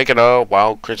ground and pick it up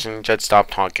while Christian just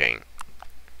stopped talking.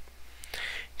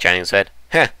 Jenny said,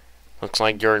 looks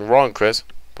like you're wrong, Chris,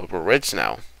 but we're rich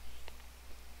now.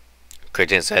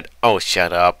 Christian said, "Oh,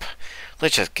 shut up.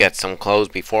 Let's just get some clothes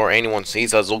before anyone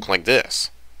sees us look like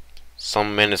this."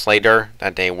 Some minutes later,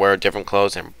 that they wear different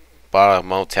clothes and bought a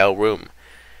motel room.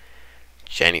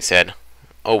 Jenny said,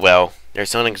 "Oh well,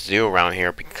 there's something to do around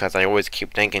here because I always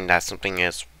keep thinking that something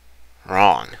is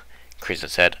wrong." Christian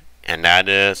said, "And that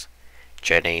is?"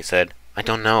 Jenny said, "I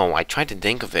don't know. I tried to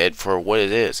think of it for what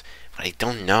it is, but I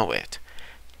don't know it."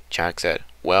 Jack said,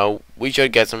 "Well, we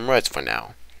should get some rest for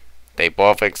now." They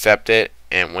both accepted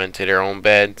and went to their own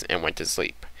beds and went to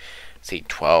sleep. Scene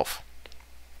 12.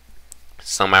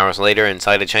 Some hours later,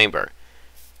 inside the chamber,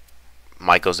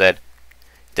 Michael said,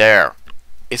 "There,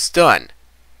 it's done.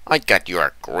 I got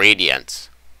your ingredients."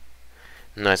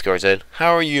 Nice Guy said,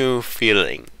 "How are you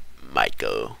feeling,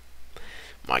 Michael?"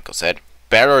 Michael said,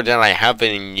 "Better than I have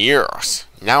been in years.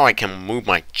 Now I can move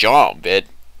my jaw a bit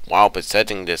while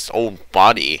possessing this old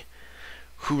body.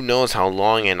 Who knows how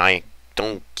long, and I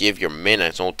don't give your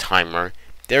minutes, old timer.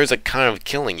 There's a kind of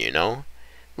killing, you know.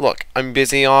 Look, I'm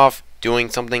busy off doing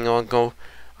something, Uncle.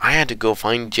 I had to go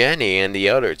find Jenny and the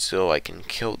others so I can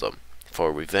kill them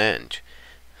for revenge.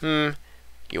 You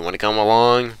want to come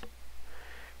along?"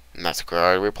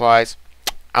 Massacre replies,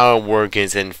 "Our work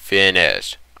isn't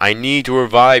finished. I need to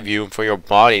revive you for your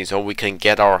body so we can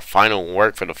get our final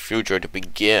work for the future to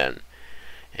begin.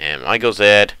 And Michael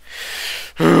said,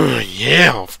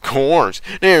 yeah, of course.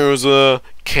 There was a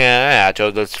cat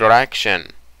of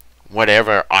distraction.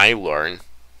 Whatever I learn.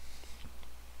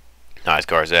 Nice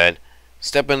Guard said,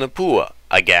 step in the pool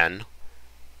again.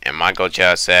 And Michael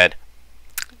just said,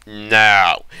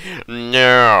 no,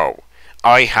 no.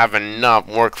 I have enough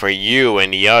work for you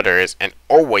and the others and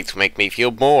always make me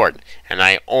feel bored. And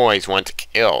I always want to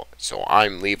kill. So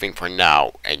I'm leaving for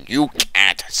now. And you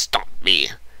can't stop me.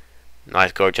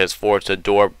 Nice Guard just forced the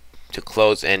door to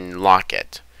close and lock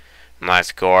it.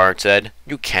 Nice Guard said,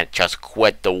 you can't just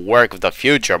quit the work of the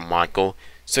future, Michael.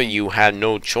 So you have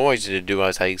no choice to do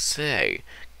as I say.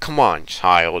 Come on,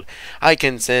 child. I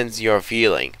can sense your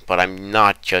feeling, but I'm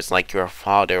not just like your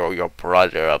father or your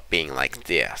brother of being like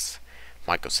this.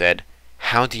 Michael said,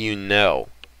 how do you know?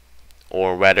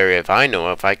 Or rather, if I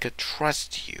know if I could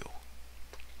trust you.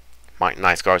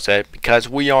 Nice Guard said, because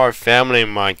we are family,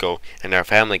 Michael, and our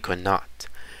family could not.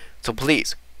 So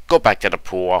please, go back to the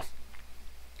pool.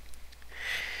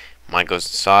 Michael's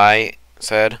sigh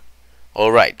said,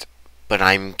 alright, but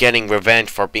I'm getting revenge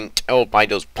for being killed by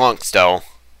those punks though.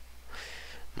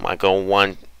 Michael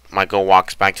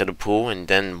walks back to the pool and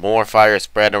then more fire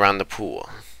spread around the pool.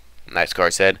 Nice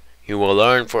Guard said, you will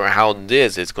learn for how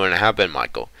this is going to happen,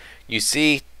 Michael. You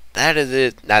see, that is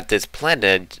it, that this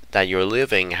planet that you're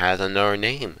living has another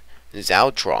name.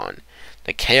 Zaltron.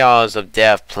 The Chaos of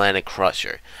Death Planet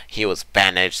Crusher. He was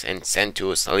banished and sent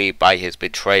to sleep by his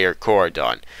betrayer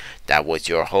Corridon. That was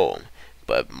your home.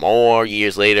 But more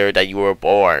years later that you were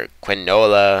born,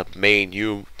 Quinola made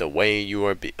you the way you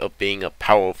were of being a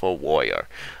powerful warrior,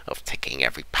 of taking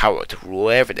every power to rule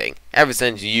everything. Ever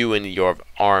since you and your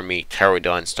army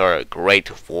Pterodon started a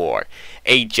great war,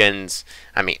 against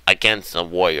the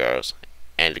warriors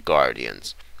and the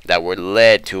guardians that were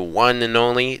led to one and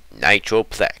only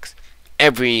Nitroplex.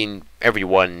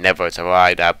 Everyone never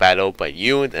survived that battle, but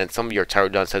you and some of your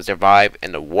Pterodons have survived,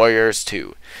 and the warriors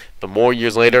too. But more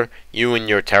years later, you and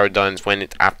your Pterodons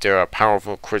went after a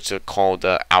powerful creature called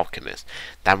the Alchemist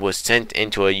that was sent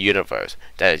into a universe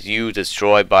that you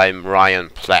destroyed by Marion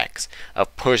Plex,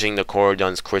 of pushing the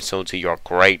Corridon's crystal to your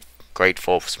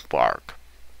grateful spark,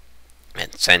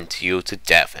 and sent you to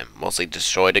death and mostly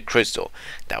destroyed the crystal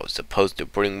that was supposed to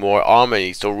bring more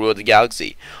armies to rule the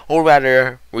galaxy, or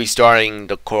rather, restarting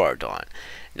the Corridon.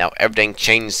 Now everything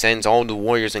changed since all the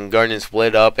warriors and guardians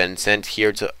split up and sent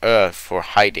here to Earth for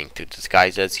hiding to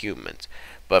disguise as humans.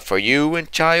 But for you and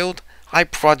child, I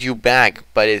brought you back,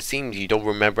 but it seems you don't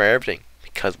remember everything.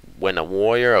 Because when a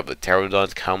warrior of the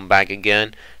Pterodons come back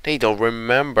again, they don't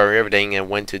remember everything and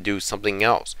went to do something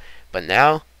else. But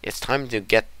now, it's time to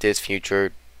get this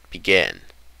future begin.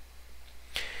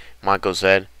 Michael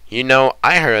said, you know,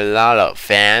 I heard a lot of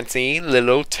fancy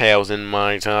little tales in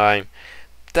my time.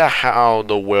 How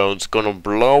the world's gonna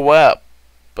blow up.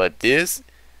 But this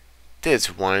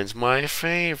one's my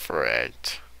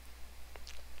favorite.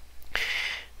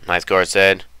 Nice Guard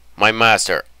said, my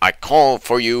master, I call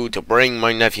for you to bring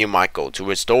my nephew Michael to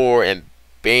restore and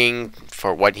being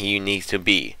for what he needs to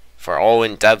be, for all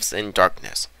in depths and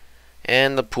darkness.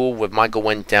 And the pool with Michael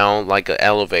went down like an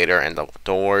elevator, and the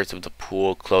doors of the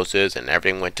pool closes and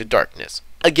everything went to darkness.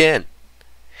 Again.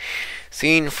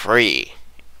 Scene 3.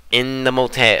 In the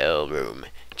motel room,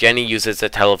 Jenny uses the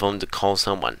telephone to call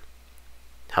someone.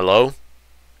 Hello?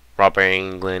 Robert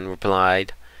England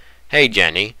replied. Hey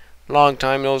Jenny, long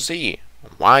time no see.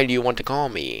 Why do you want to call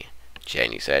me?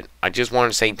 Jenny said, I just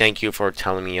want to say thank you for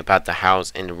telling me about the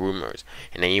house and the rumors.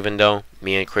 And even though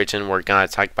me and Christian were got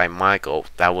attacked by Michael,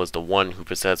 that was the one who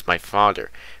possessed my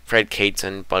father, Fred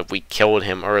Caton, but we killed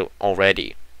him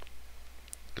already.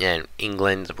 And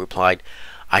England replied,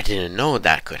 I didn't know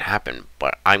that could happen,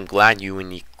 but I'm glad you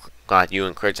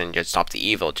and Christian just stopped the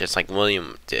evil, just like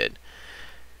William did.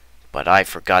 But I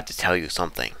forgot to tell you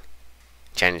something.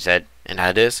 Jenny said, and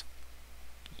that is?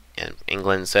 And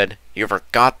England said, you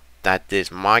forgot that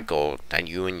this Michael that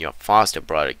you and your foster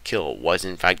brother killed was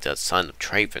in fact the son of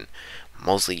Traven.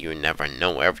 Mostly you never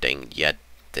know everything, yet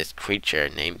this creature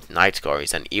named Nightguard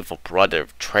is an evil brother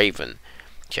of Traven.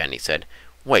 Jenny said,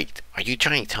 wait, are you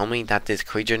trying to tell me that this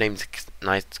creature named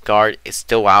Nightguard is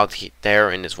still out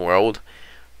there in this world?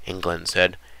 England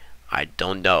said, I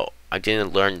don't know. I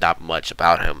didn't learn that much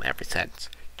about him ever since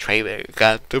Traven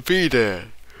got defeated.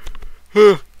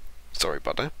 Sorry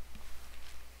about that.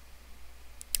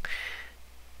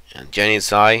 And Jenny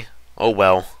sighed, oh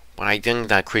well, but I think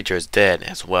that creature is dead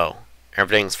as well.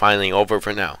 Everything's finally over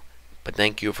for now. But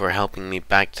thank you for helping me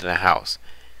back to the house.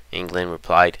 England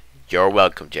replied, you're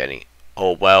welcome, Jenny.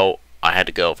 Oh well, I had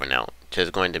to go for now.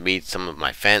 Just going to meet some of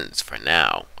my friends for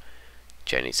now.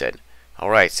 Jenny said,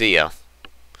 alright, see ya.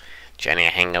 Jenny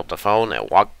hung up the phone and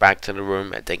walked back to the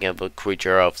room and thinking of a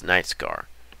creature of Night Scar.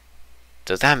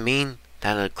 Does that mean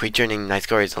that a creature named Night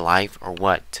Scar is alive, or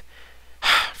what?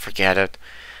 Forget it.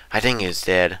 I think he's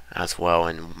dead as well,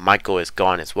 and Michael is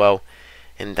gone as well,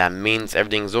 and that means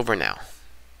everything's over now.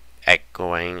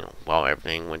 Echoing while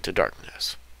everything went to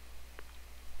darkness.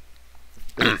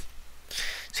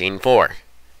 Scene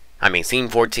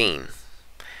 14.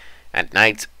 At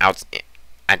night,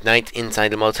 inside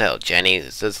the motel, Jenny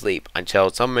is asleep until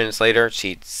some minutes later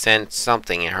she sensed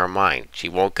something in her mind. She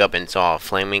woke up and saw a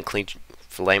flaming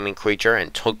creature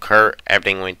and took her.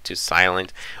 Everything went to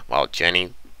silent while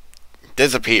Jenny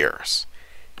disappears.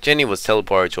 Jenny was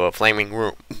teleported to a flaming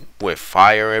room with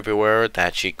fire everywhere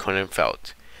that she couldn't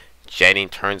felt. Jenny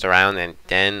turns around and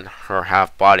then her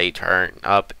half body turns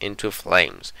up into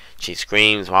flames. She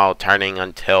screams while turning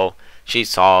until she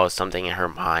saw something in her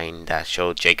mind that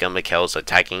showed Jacob McHale's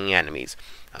attacking enemies.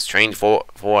 A strange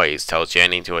voice tells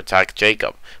Jenny to attack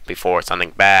Jacob before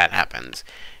something bad happens.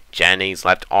 Jenny's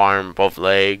left arm, both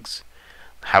legs,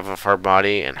 half of her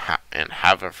body, and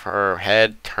half of her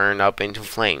head turn up into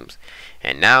flames.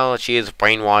 And now she is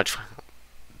brainwashed,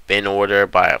 been ordered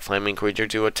by a flaming creature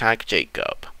to attack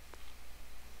Jacob.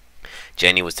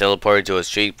 Jenny was teleported to a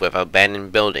street with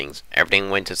abandoned buildings. Everything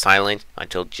went to silent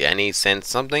until Jenny sensed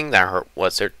something that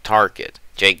was her target.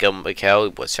 Jacob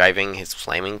McHale was driving his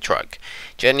flaming truck.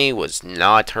 Jenny was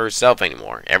not herself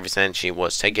anymore. Ever since she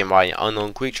was taken by an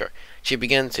unknown creature, she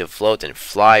began to float and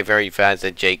fly very fast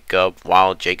at Jacob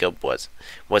while Jacob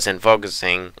wasn't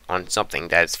focusing on something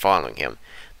that is following him.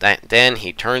 Then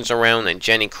he turns around and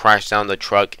Jenny crashed down the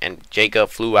truck and Jacob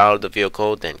flew out of the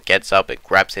vehicle, then gets up and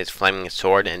grabs his flaming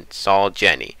sword and saw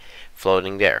Jenny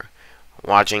floating there,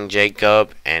 watching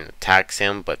Jacob and attacks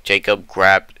him, but Jacob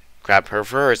grabbed her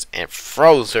first and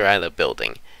froze her at the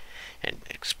building. And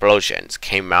explosions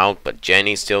came out, but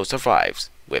Jenny still survives,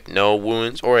 with no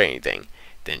wounds or anything.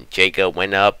 Then Jacob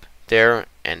went up there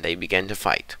and they began to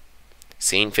fight.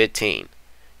 Scene 15.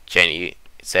 Jenny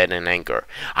said in anger,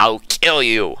 "I'll kill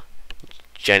you!"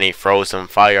 Jenny throws some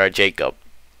fire at Jacob.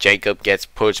 Jacob gets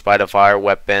pushed by the fire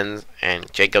weapons,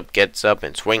 and Jacob gets up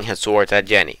and swings his sword at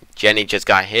Jenny. Jenny just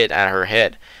got hit at her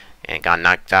head and got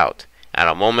knocked out. At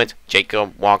a moment,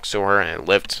 Jacob walks to her and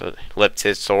lifts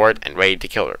his sword and ready to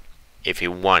kill her, if he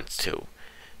wants to.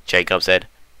 Jacob said,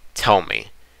 "Tell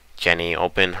me." Jenny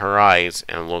opened her eyes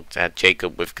and looked at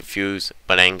Jacob with confused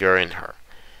but anger in her.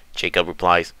 Jacob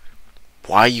replies,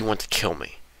 "Why you want to kill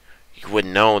me? You would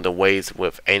know the ways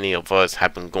with any of us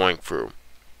have been going through."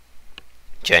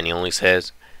 Jenny only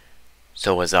says,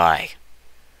 "So was I."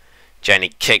 Jenny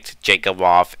kicked Jacob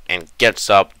off and gets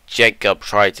up. Jacob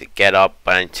tries to get up,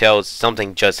 but until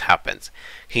something just happens.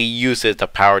 He uses the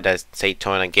power that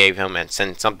Satana gave him and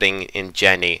sends something in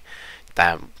Jenny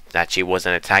that she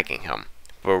wasn't attacking him,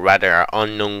 but rather an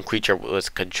unknown creature was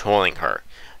controlling her.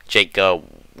 Jacob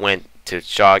went to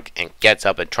shock and gets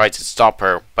up and tries to stop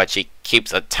her, but she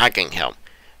keeps attacking him.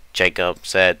 Jacob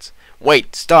says,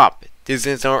 "Wait, stop! This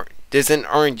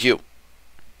aren't you.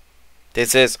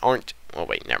 Oh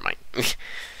wait, never mind."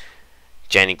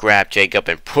 Jenny grabbed Jacob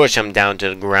and pushed him down to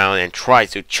the ground and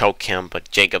tries to choke him,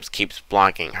 but Jacob keeps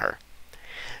blocking her.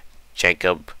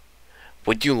 Jacob,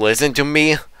 "Would you listen to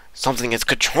me? Something is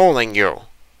controlling you."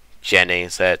 Jenny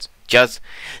says, "Just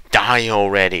die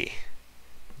already."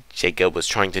 Jacob was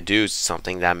trying to do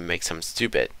something that makes him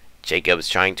stupid. Jacob is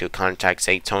trying to contact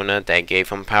Satana that gave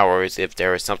him powers if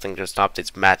there is something to stop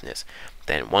this madness.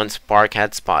 Then once Spark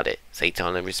had spotted,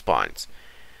 Satana responds.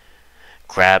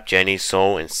 Grab Jenny's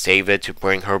soul and save it to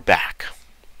bring her back.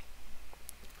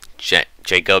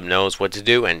 Jacob knows what to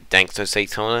do, and thanks to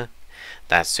Satana,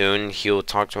 that soon he'll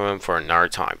talk to him for another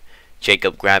time.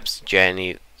 Jacob grabs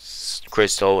Jenny's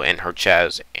crystal in her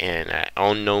chest, and an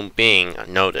unknown being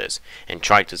notices and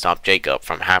tries to stop Jacob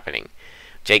from happening.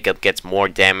 Jacob gets more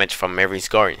damage from every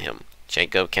scar in him.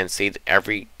 Jacob can see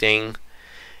everything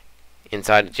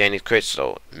inside Jenny's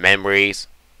crystal. Memories,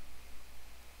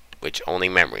 which only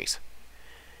memories.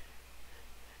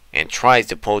 And tries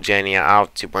to pull Jenny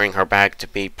out to bring her back to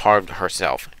be part of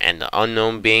herself, and the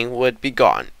unknown being would be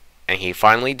gone. And he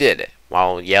finally did it,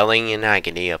 while yelling in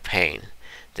agony of pain.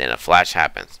 Then a flash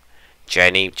happens.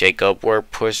 Jenny and Jacob were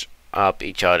pushed up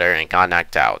each other and got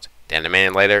knocked out. Then a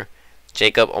minute later,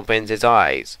 Jacob opened his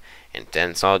eyes, and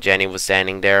then saw Jenny was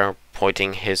standing there,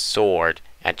 pointing his sword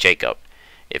at Jacob.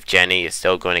 If Jenny is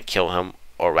still going to kill him,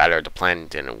 or rather the plan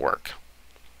didn't work.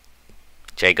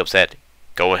 Jacob said,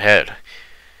 "Go ahead.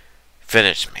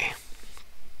 Finish me."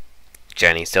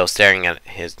 Jenny is still staring at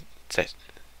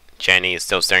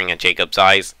Jacob's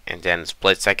eyes, and then in a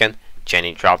split second,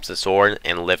 Jenny drops the sword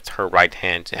and lifts her right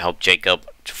hand to help Jacob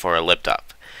for a lift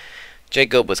up.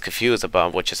 Jacob was confused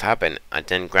about what just happened and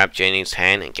then grabbed Jenny's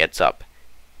hand and gets up.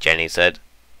 Jenny said,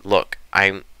 "Look,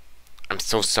 I'm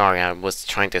so sorry. I was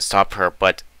trying to stop her,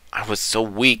 but I was so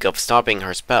weak of stopping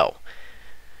her spell."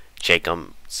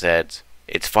 Jacob said,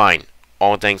 "It's fine.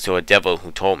 All thanks to a devil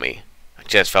who told me. I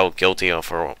just felt guilty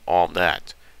for all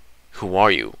that. Who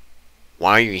are you?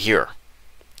 Why are you here?"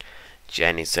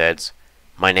 Jenny said,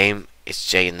 My name's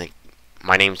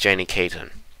Jenny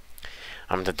Caton.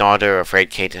 I'm the daughter of Fred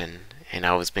Caton, and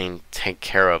I was being taken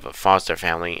care of a foster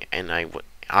family, and I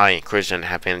and Christian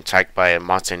have been attacked by a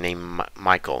monster named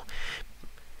Michael,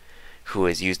 who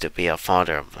is used to be a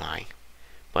father of mine.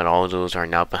 But all those are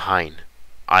now behind.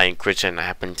 I and Christian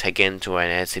have been taken to an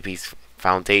SCP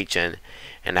Foundation,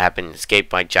 and have been escaped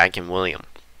by Jack and William.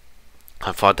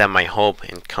 I thought that might hope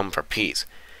and come for peace,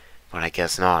 but I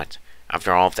guess not,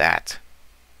 after all of that.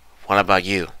 What about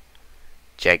you?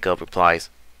 Jacob replies,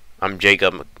 I'm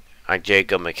Jacob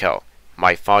McKell.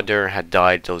 My father had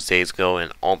died those days ago,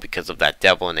 and all because of that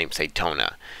devil named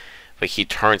Satona. But he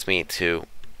turns me into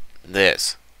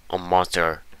this, a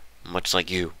monster, much like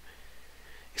you.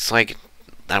 It's like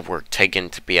that we're taken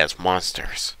to be as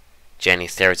monsters. Jenny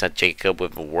stares at Jacob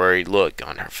with a worried look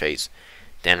on her face.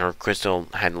 Then her crystal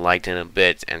had lightened a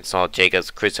bit and saw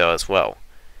Jacob's crystal as well.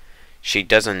 She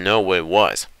doesn't know what it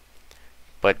was,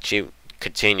 but she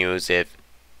continues if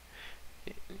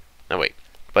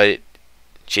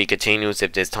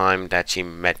this time that she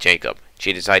met Jacob,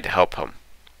 she decided to help him.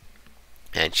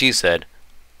 And she said,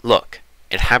 Look,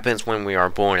 it happens when we are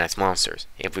born as monsters,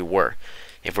 if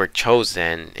we're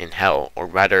chosen in hell, or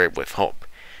rather with hope.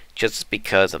 Just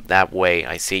because of that way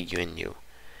I see you in you.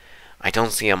 I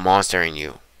don't see a monster in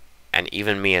you, and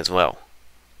even me as well.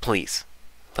 Please,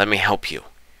 let me help you.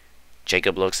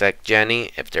 Jacob looks at Jenny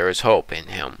if there is hope in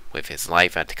him with his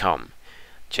life yet to come.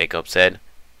 Jacob said,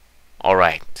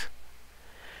 Alright.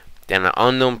 Then an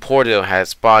unknown portal had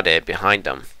spotted behind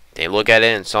them. They looked at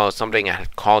it and saw something that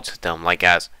had called to them like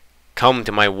as, Come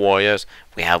to my warriors,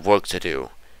 we have work to do.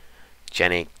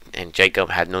 Jenny and Jacob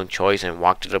had no choice and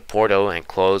walked to the portal and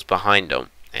closed behind them,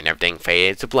 and everything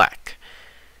faded to black.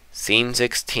 Scene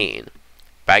 16.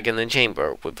 Back in the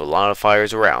chamber with a lot of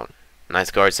fires around.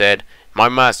 Night Guard said, My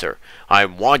master, I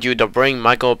want you to bring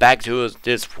Michael back to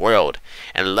this world,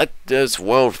 and let this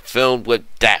world filled with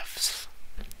deaths.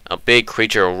 A big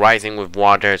creature rising with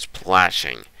water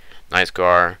splashing. Night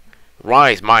Guard,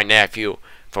 Rise, my nephew,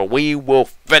 for we will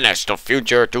finish the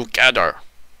future together.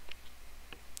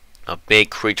 A big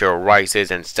creature rises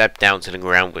and steps down to the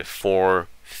ground with 4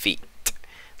 feet,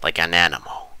 like an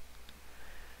animal.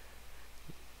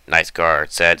 Night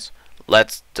Guard says,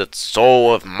 Let the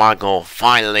soul of Michael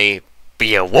finally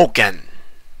be awoken.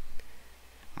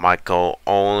 Michael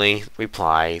only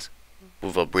replies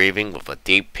with a breathing with a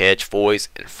deep pitched voice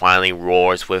and finally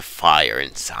roars with fire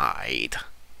inside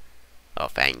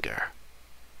of anger.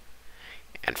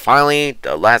 And finally,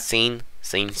 the last scene,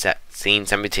 scene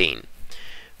 17.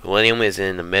 William is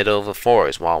in the middle of the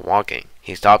forest while walking.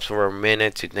 He stops for a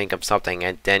minute to think of something,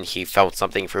 and then he felt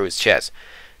something through his chest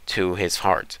to his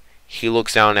heart. He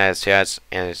looks down at his chest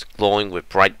and it's glowing with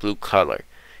bright blue color.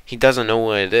 He doesn't know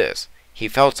what it is. He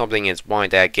felt something in his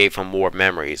mind that gave him more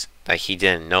memories that he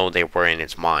didn't know they were in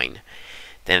his mind.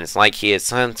 Then it's like he is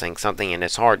sensing something in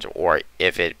his heart, or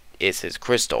if it is his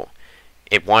crystal.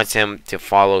 It wants him to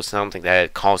follow something that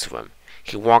it calls to him.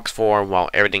 He walks forward while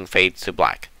everything fades to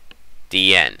black.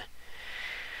 The end.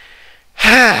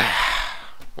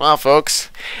 Well, folks,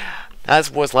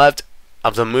 that's what's left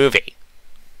of the movie.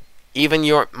 Even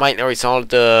you might already saw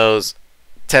those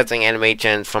testing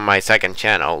animations from my second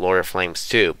channel, Lord of Flames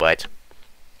 2, but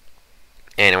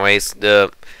anyways,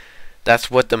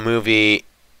 that's what the movie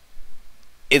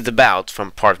is about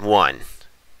from part 1.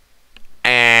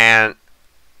 And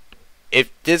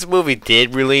if this movie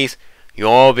did release,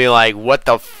 you'll all be like, what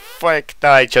the frick did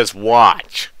I just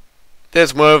watch?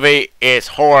 This movie is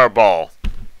horrible.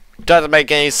 Doesn't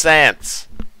make any sense.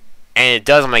 And it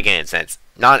doesn't make any sense.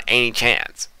 Not any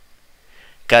chance.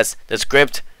 Because the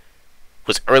script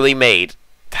was early made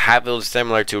to have it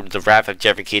similar to The Wrath of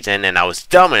Jeffrey Keaton, and I was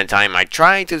dumb at the time. I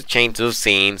tried to change those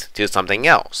scenes to something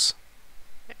else.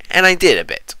 And I did a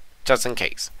bit. Just in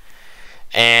case.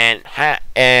 And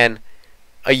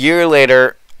a year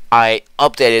later, I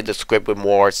updated the script with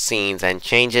more scenes and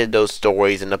changed those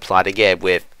stories in the plot again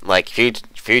with like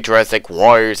futuristic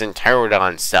warriors and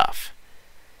pterodon stuff.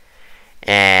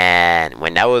 And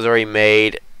when that was already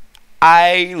made,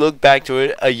 I looked back to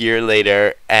it a year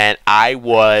later and I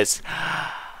was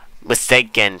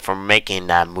mistaken for making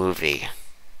that movie.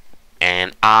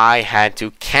 And I had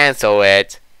to cancel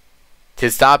it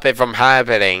to stop it from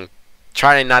happening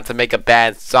trying not to make a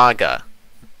bad saga.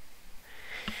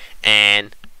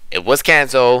 And it was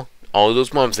canceled all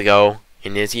those months ago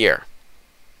in this year.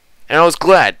 And I was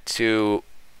glad to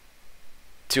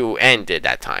end it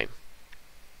that time.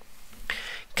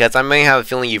 Because I may have a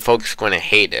feeling you folks are going to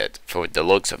hate it for the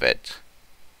looks of it.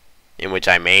 In which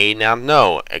I may not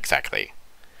know exactly.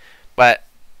 But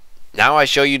now I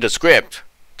show you the script.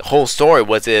 The whole story,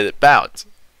 what's it about.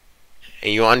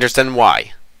 And you'll understand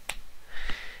why.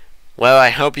 Well, I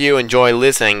hope you enjoy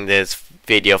listening to this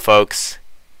video, folks,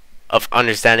 of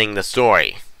understanding the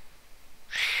story.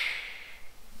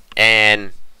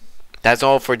 And that's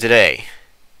all for today.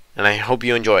 And I hope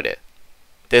you enjoyed it.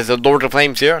 This is the Lord of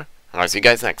Flames here. And I'll see you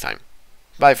guys next time.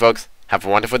 Bye, folks. Have a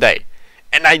wonderful day.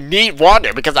 And I need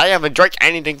water because I haven't drank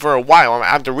anything for a while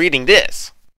after reading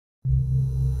this.